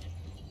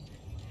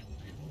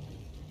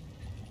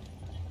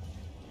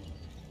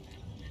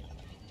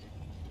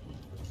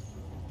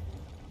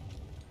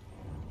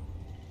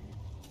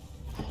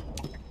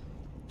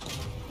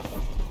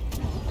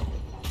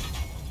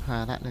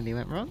 Ah, that nearly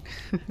went wrong.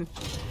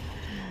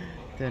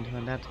 Don't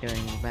want that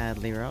going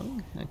badly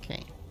wrong.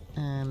 Okay.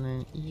 And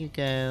then you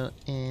go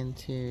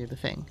into the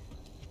thing.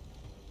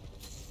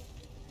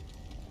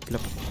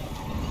 Plop.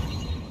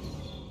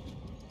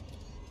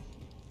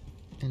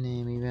 And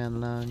then we run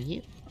along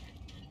you.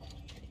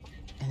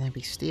 And then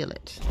we steal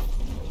it.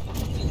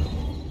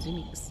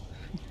 Zoomies.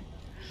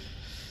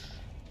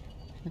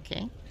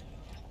 Okay.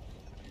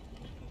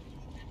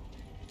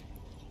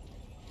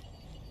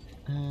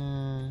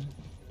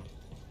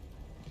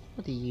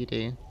 What do you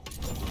do?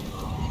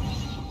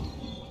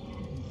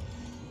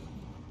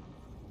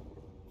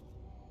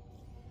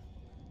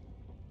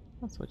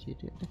 That's what you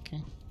do,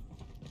 okay.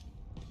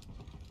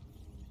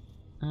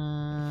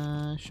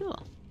 Sure.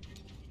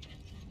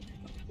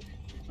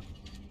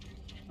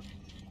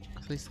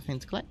 At least the thing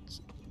to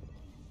collect.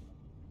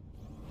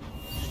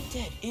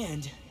 Dead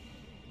end?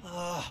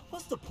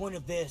 What's the point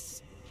of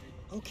this?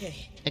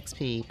 Okay.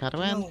 XP,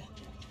 Padawan. No,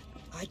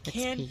 I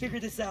can't figure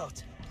this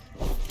out.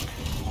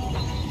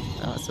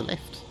 Oh, it's a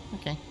lift.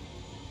 Okay.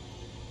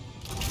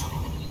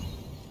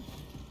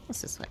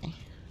 What's this way?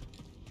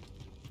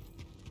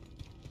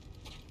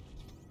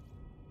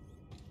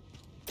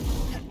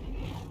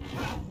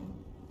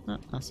 Oh,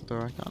 that's the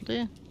door I can't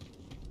do.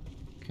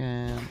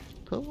 Can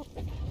pull.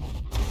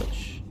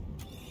 Push.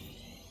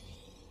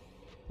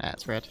 Ah,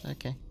 it's red.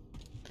 Okay.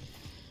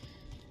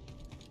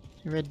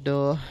 Red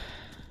door.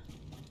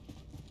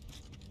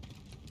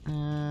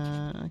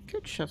 I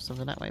could shove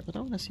something that way, but I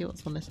want to see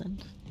what's on this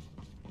end.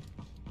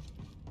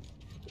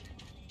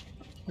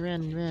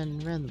 Run, run,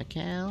 run, the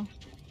cow.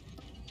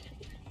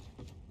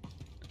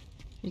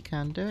 You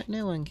can't do it,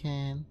 no one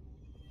can.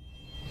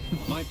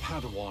 My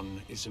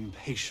Padawan is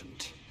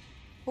impatient.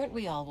 Weren't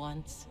we all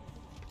once?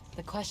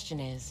 The question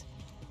is,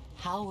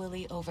 how will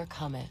he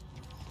overcome it?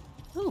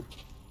 Ooh.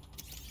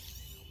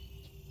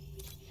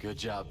 Good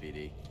job,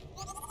 BD.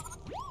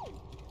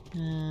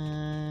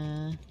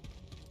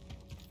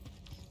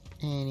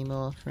 Any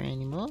more for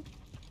any more?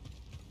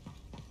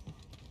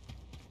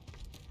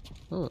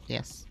 Oh,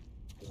 yes.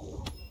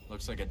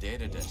 Looks like a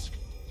data disk.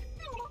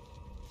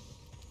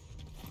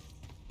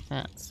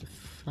 That's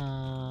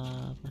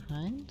far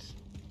behind.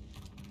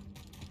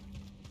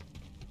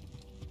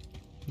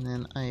 And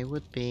then I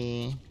would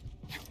be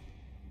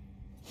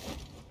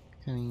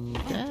going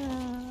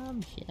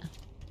down here.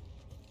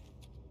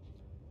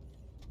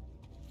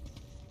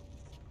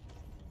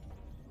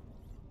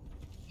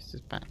 This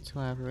is back to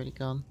where I've already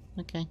gone.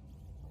 Okay.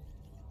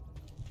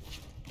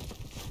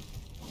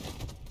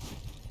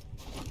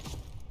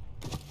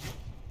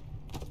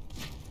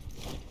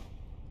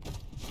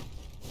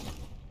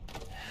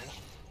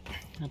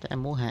 Oh, damn,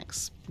 more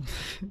hacks.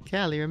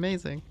 Cal, you're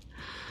amazing.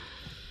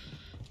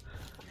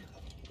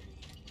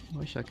 I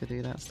wish I could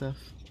do that stuff.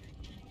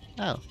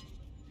 Oh.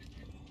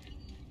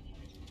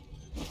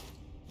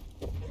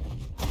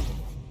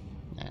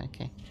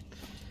 Okay.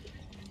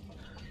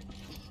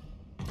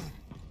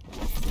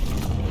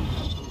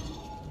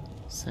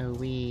 So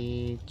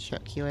we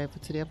chuck you over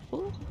to the other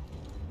ball?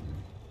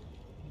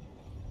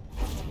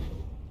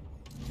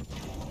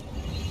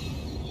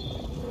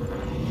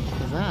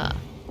 Huzzah!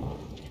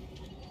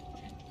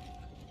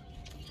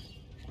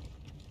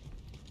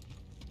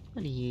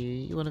 What are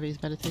you? You one of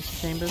these meditation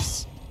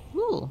chambers?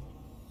 Ooh!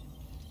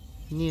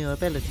 New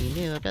ability,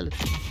 new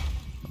ability.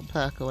 Or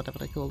perk, or whatever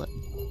they call it.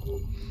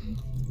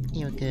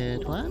 You're a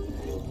good one.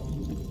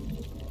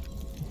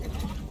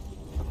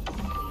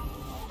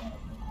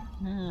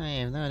 I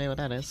have no idea what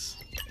that is.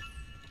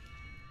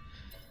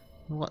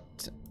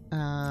 What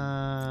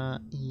are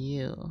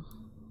you?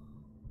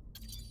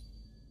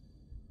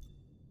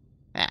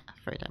 Ah,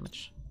 3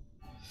 damage.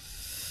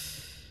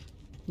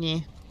 Yeah.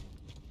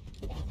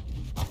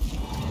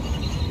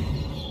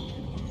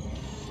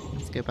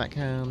 Let's go back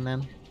home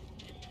then.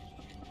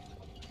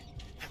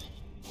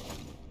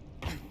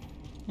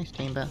 Nice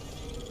chamber.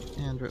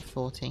 And we're at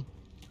 40.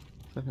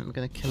 So I think we're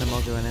gonna kill a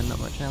Moggo and then not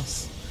much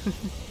else.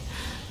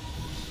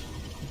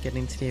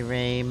 Getting to the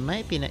array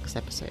might be next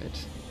episode.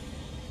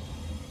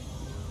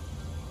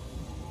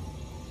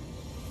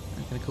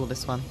 I'm gonna call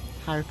this one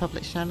High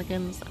Republic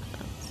Shenanigans. That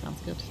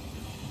sounds good.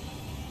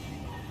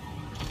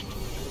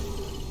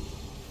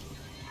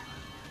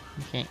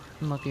 Okay,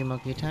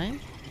 Moggy time.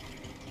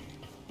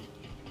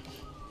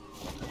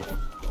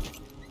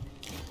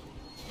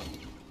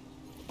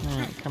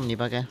 Alright, come on you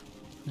bugger.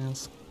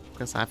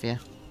 Let's have you.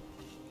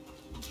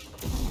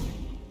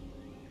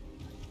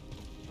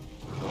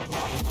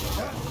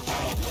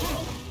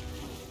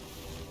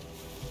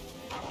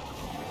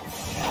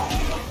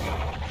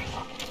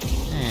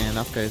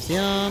 off goes the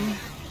arm.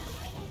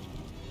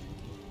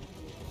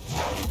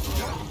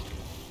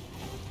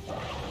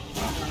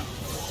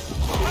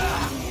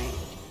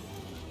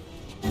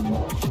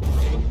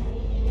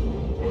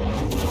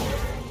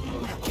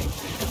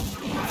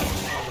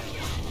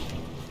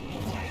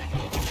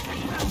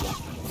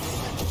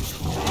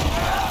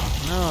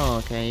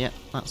 Oh, okay, yep,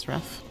 that's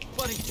rough.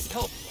 Buddy,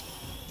 help!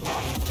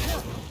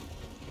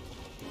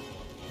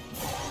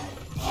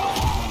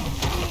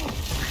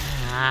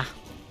 Ah.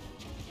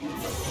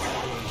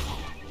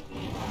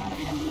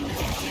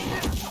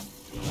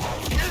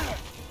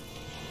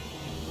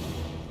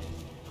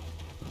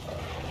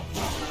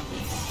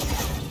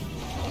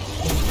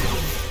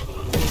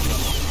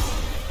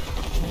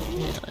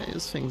 Yeah,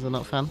 those things are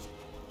not fun.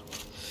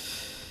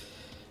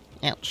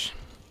 Ouch.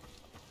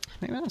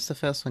 Maybe that's the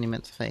first one you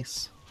meant to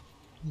face.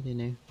 Maybe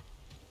new.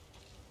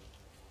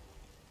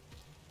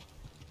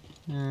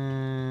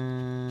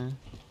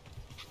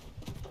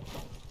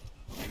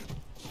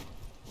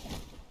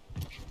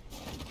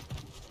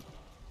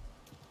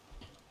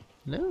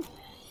 No?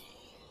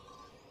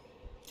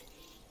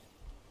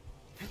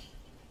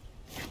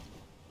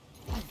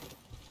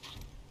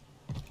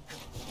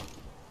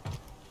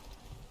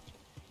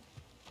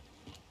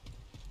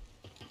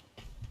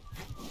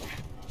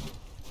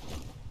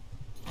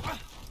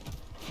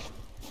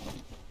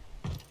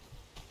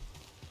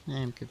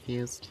 I'm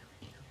confused.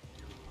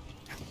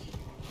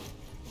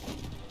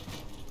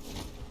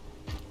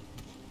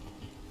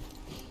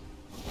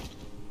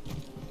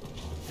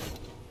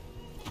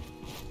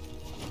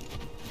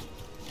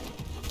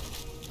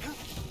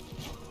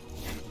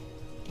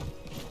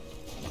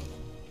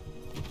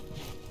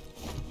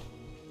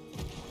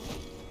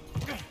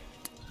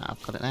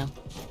 I've got it now.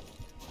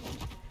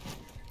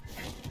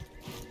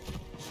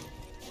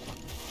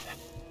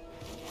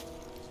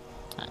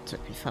 That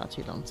took me far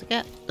too long to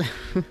get.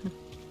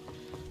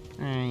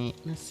 Alright,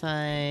 this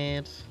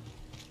side.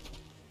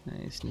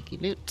 No sneaky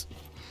loot.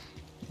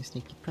 No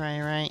sneaky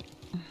priorite.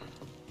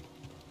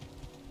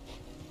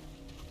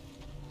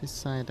 This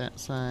side, that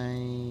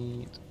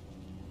side.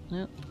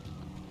 Nope.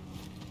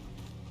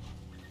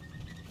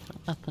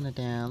 Up and a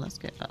down. Let's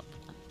go up.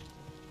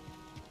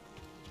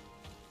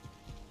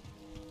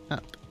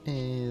 Up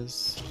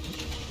is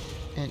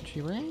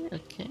entryway.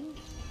 Okay.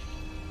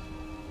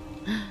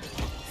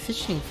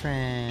 Fishing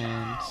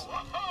friends.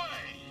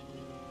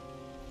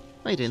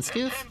 What are you doing,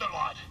 Scoof?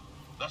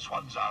 This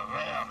one's a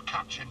rare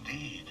catch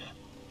indeed.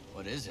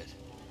 What is it?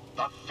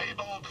 The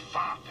fabled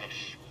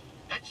farfish.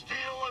 Its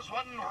tail is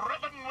one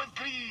riven with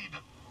greed,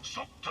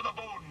 soaked to the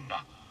bone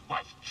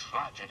with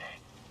tragedy.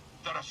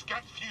 There are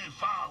scant few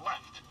far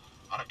left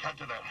on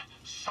account of their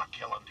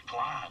succulent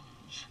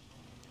glands.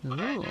 But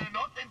I do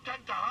not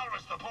intend to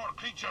harvest the poor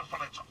creature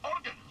for its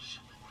organs.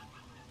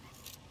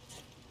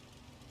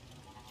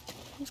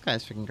 This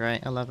guy's freaking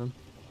great. I love him.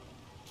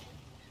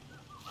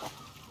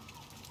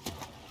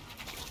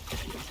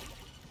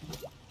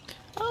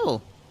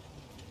 Oh!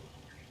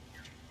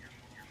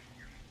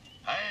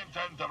 I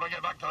intend to bring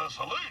it back to the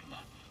saloon,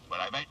 where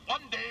I might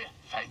one day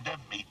find a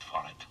mate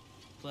for it.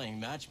 Playing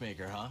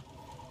matchmaker, huh?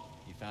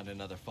 You found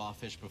another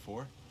fawfish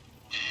before?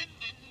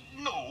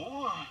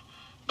 No,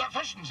 but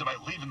fishing's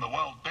about leaving the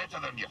world better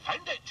than you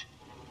found it.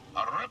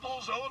 A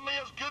ripple's only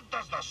as good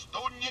as the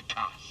stone you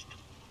cast.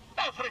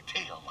 Every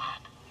tale,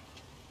 lad.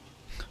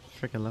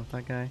 Freaking love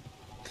that guy.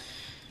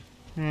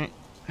 Alright.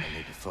 I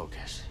need to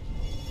focus.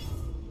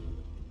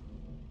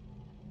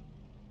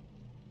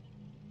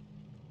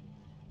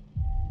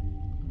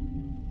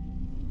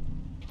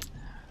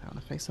 I want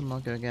to face a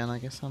Moggo again. I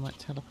guess I might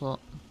teleport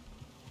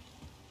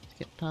to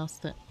get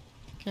past it.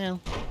 Kill.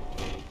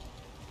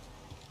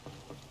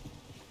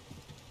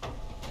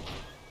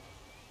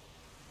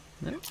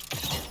 Nope.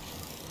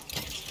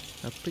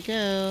 Up we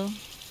go.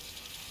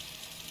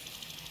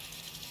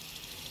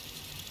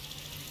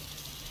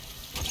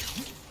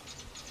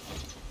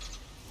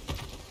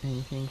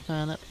 Anything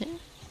fun up here?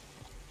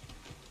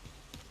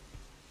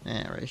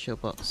 Yeah, ratio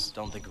box.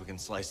 Don't think we can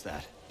slice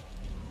that.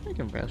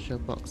 Freaking ratio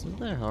boxes,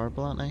 they're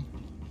horrible, aren't they?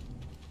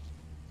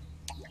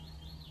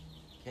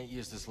 Can't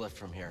use this lift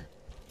from here.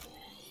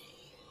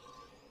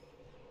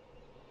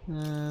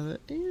 There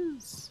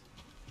is.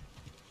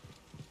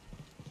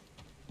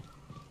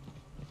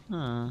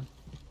 Huh.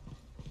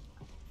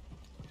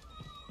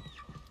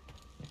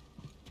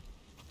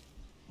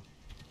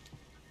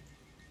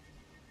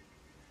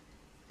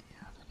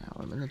 Yeah, I don't know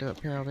what I'm gonna do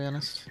up here, I'll be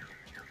honest.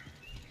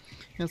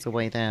 There's a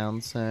way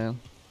down, so.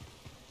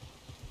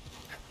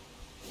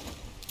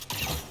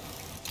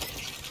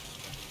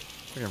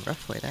 Pretty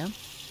rough way down.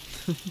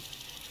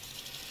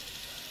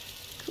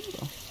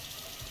 Cool.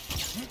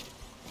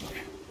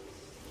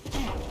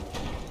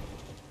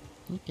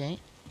 Okay.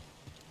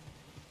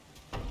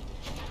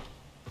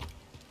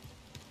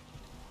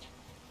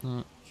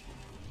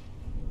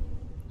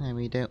 And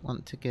we don't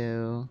want to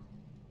go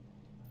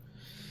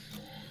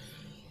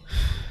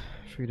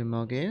through the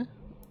Moggu,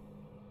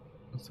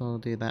 so I'll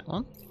do that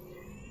one.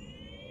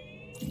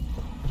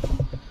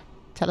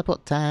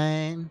 Teleport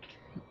time.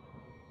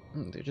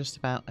 They're just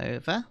about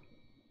over.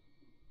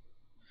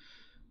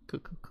 Cool,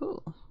 cool,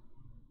 cool.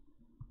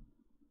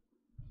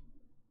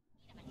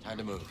 Time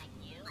to move.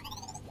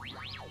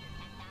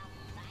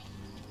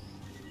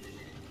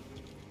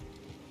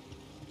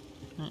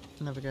 Right,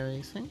 never go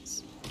these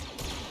things.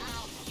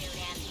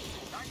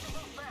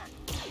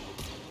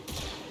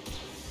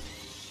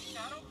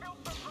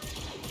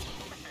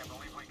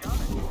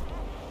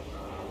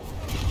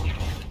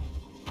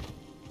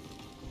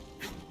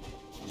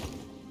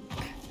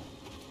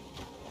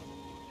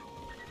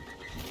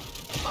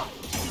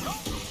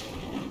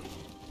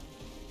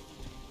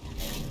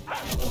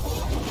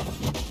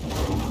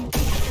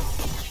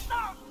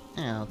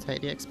 I'll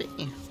take the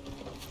XP.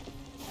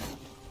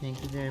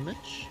 Thank you very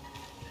much.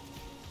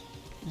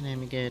 And then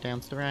we go down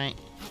to the right.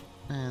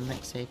 And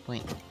next save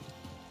point.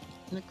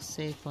 Next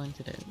save point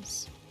it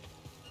is.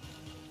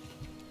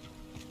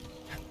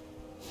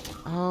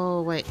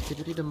 Oh wait, did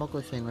we do the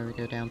Moggle thing where we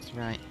go down to the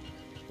right?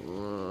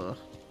 Ugh.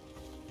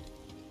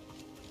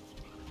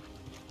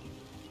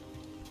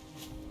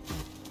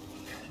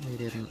 We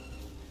didn't.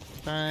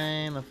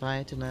 Fine, I'll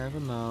fight another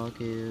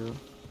Moggle.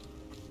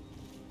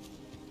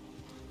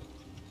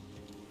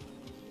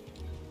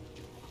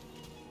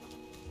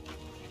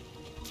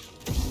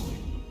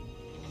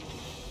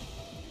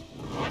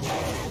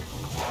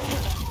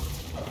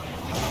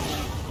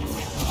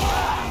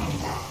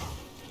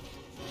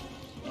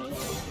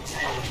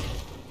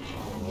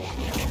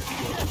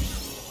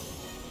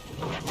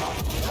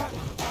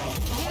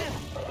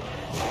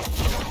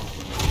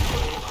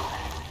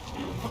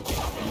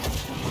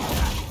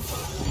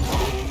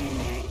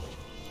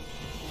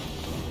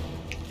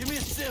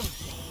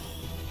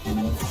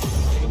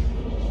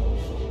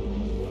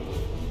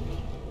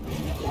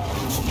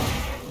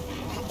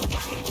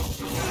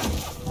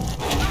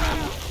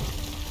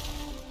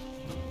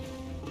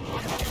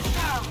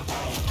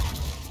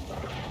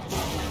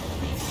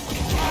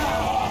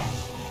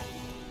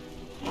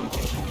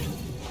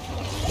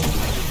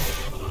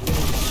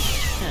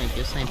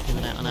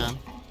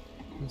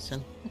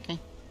 Okay.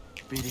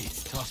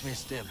 BD, toss me a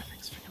stim.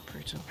 It's freaking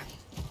brutal.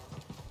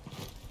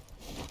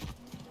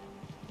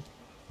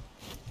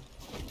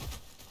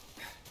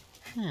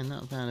 Yeah,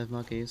 not a fan of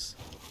Muggies.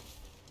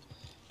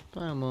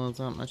 Biomords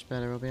aren't much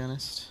better, I'll be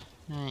honest.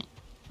 Right,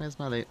 where's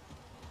my loot?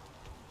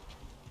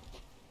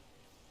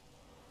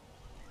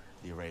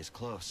 The array's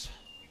close.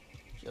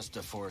 Just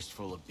a forest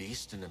full of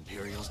beasts and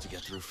Imperials to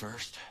get through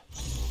first.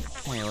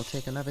 Hey, I'll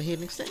take another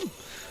healing stim.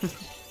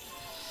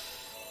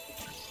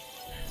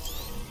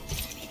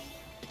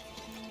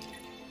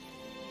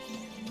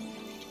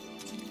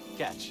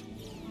 Catch.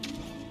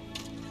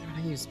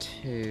 I use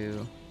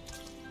 2.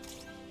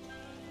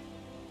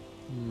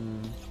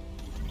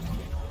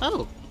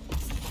 Oh!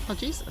 Oh,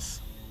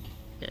 Jesus.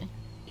 Okay.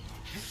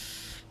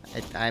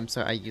 I'm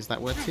sorry I used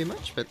that word too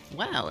much, but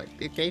wow,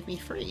 it gave me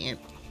 3. It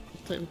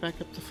took me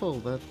back up to full.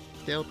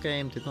 The old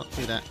game did not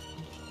do that.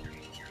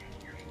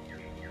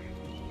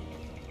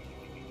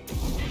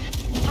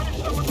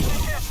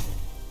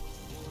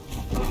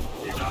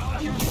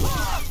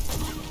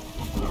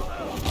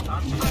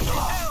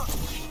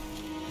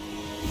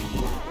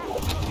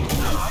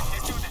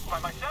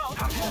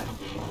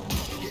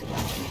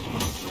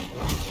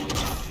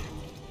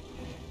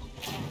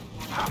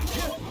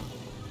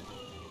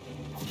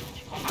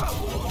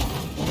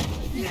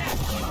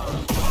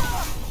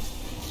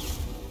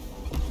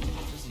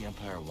 What does the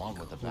Empire want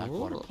with a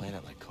backwater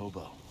planet like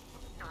Kobo?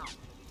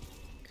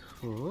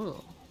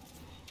 Cool.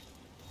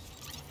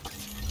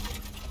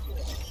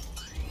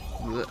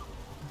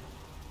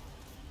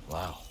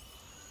 Wow.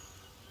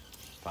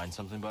 Find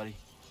something, buddy?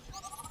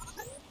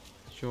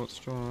 Short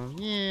straw.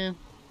 Yeah.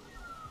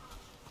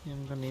 Yeah,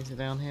 I'm gonna need it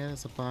down here.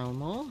 There's a pile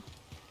more.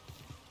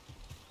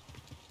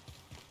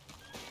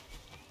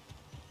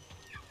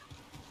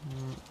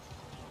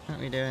 What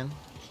are we doing?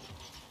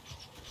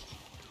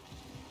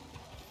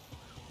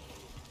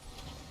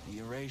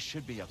 The array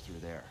should be up through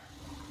there.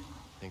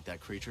 Think that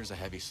creature's a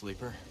heavy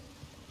sleeper?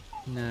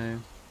 No.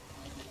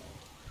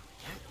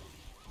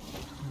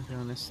 I'll be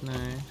honest, no.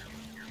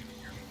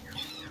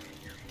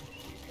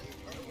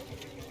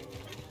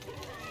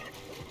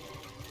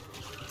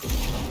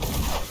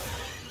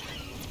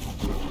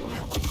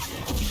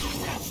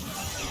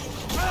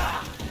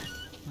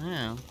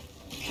 Wow.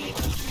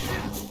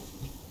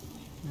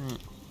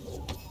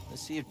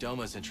 Let's see if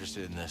Doma's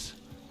interested in this.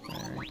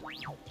 Alright.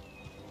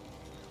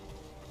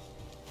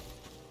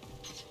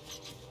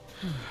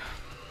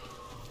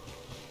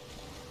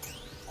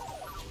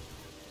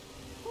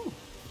 Ooh,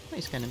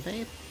 nice cannon,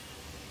 babe.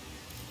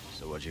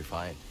 So what'd you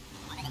find?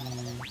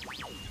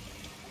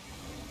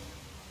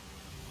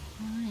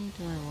 Why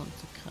do I want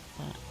to cut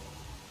that?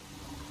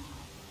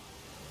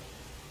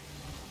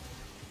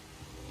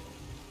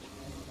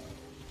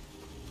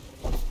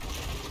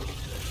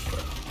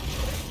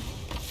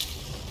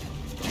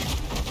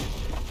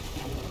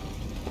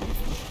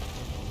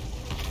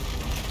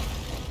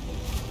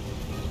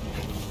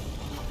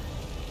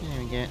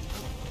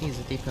 He's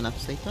a deep enough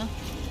sleeper.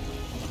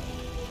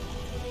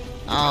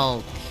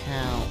 Oh,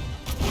 cow.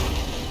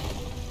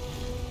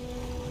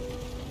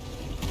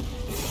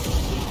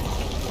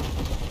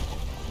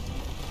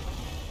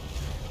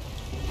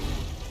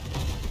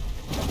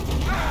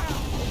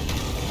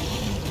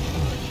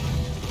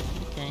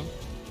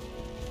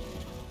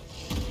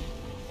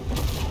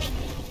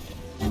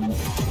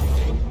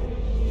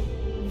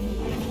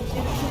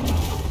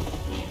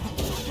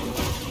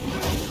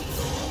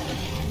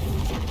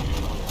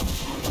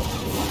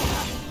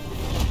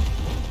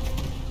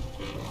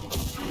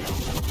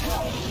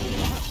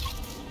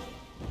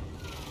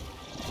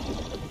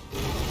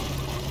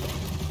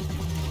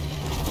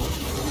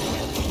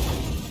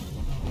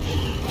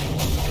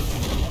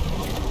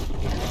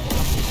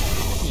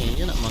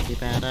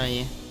 are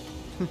you?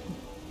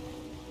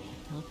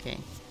 Okay.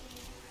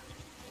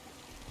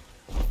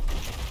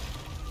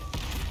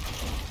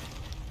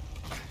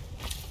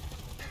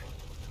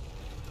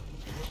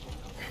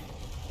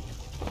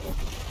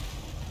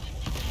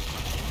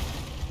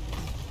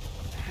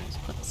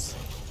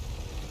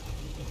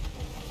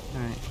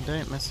 Alright,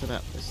 don't mess it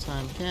up this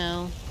time,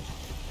 Cal.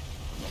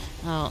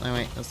 Oh, no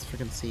wait, that's the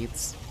friggin'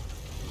 seeds.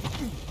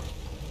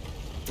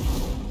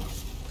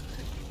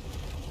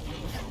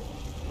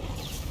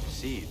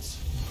 Seeds.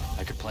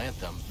 I could plant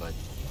them, but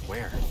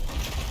where?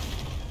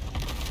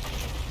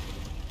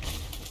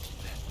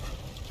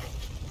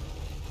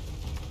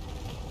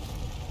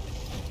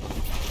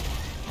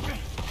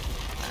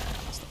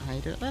 That's not how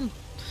you do it then.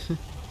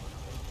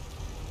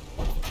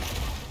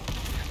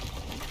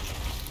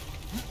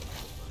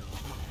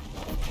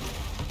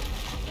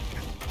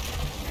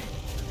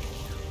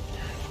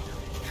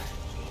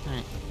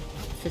 Alright,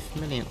 5th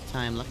millionth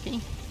time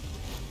lucky.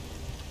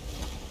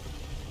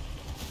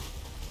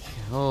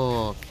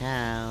 Oh,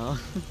 Cal.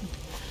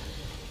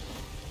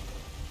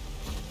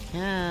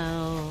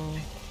 Cal.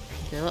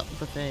 Go up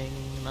the thing,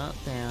 not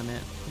down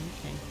it.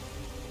 Okay.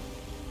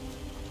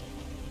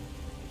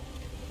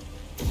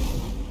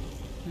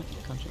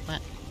 Can't jump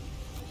that.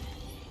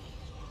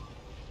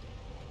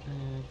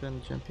 Gonna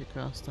jump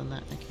across on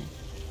that, okay.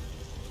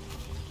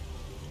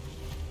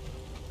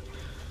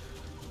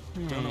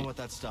 Don't know what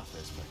that stuff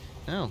is, but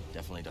oh,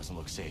 definitely doesn't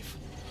look safe.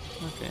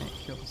 Okay,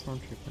 kill the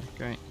stormtrooper.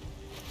 Great.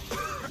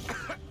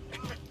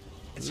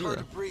 It's hard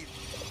to breathe.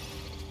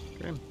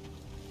 Grim.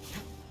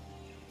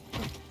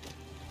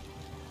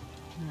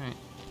 Alright.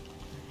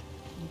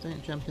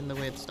 Don't jump in the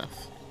weird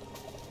stuff.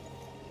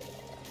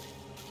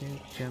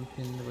 Don't jump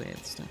in the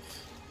weird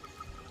stuff.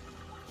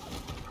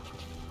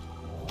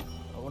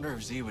 I wonder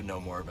if Z would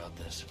know more about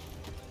this.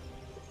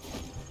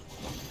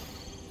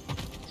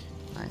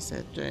 I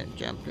said don't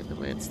jump in the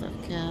weird stuff,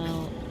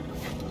 Cal.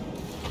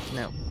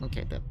 No,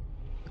 okay, that.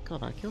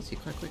 God, that kills you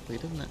quite quickly,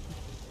 doesn't it?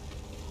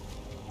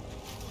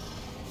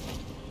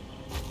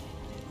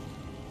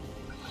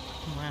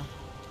 Oh, wow.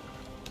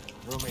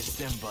 Room is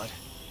dim, bud.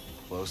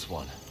 Close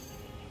one.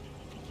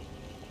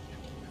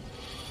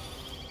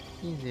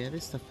 Easier,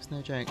 this stuff is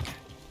no joke.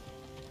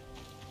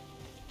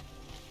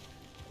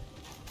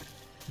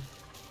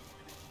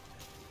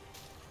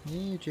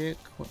 No joke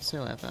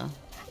whatsoever.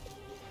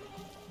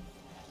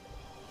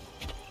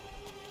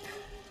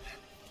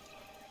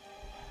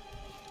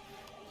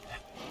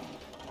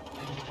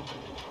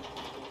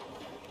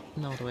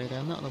 Not all the way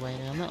down, not all the way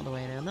down, not all the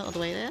way down, not all the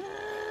way down.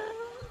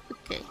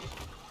 Okay.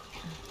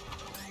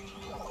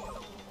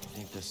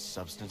 Think this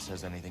substance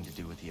has anything to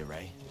do with the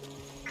array?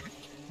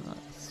 Oh,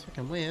 it's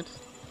fucking weird.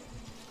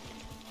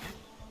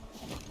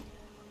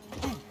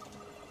 I'll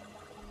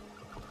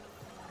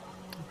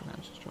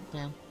just drop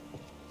down.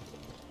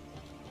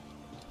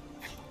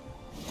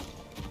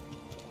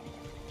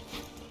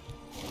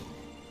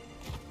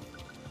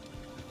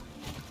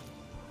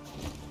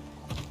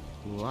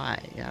 Why?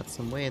 Got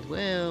some weird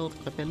world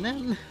clipping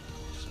then.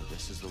 So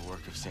this is the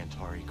work of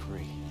Santari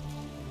Kree.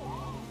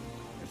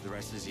 If the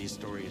rest of Z's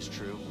story is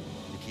true,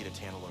 the key to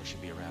Tantalor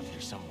should be around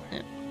here somewhere.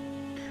 Yep.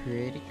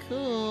 Pretty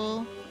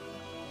cool.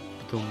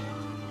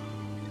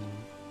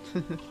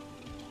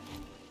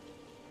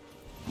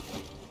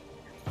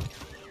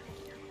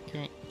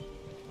 Okay.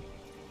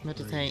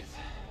 Meditate.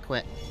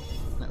 Quit.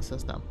 That's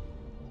us done.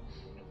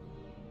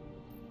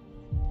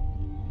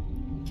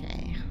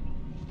 Okay.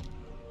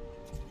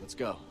 Let's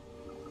go.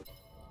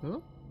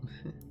 Ooh.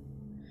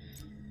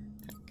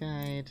 Tab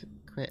guide.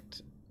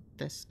 Quit.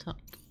 Desktop.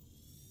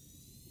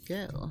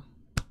 Go.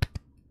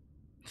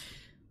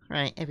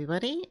 Right,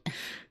 everybody.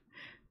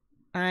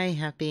 I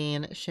have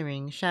been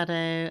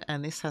ShimmeringShadow,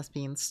 and this has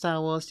been Star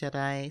Wars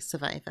Jedi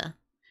Survivor.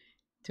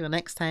 Till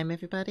next time,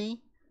 everybody.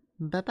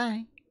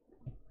 Bye-bye.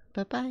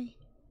 Bye-bye.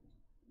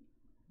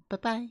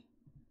 Bye-bye.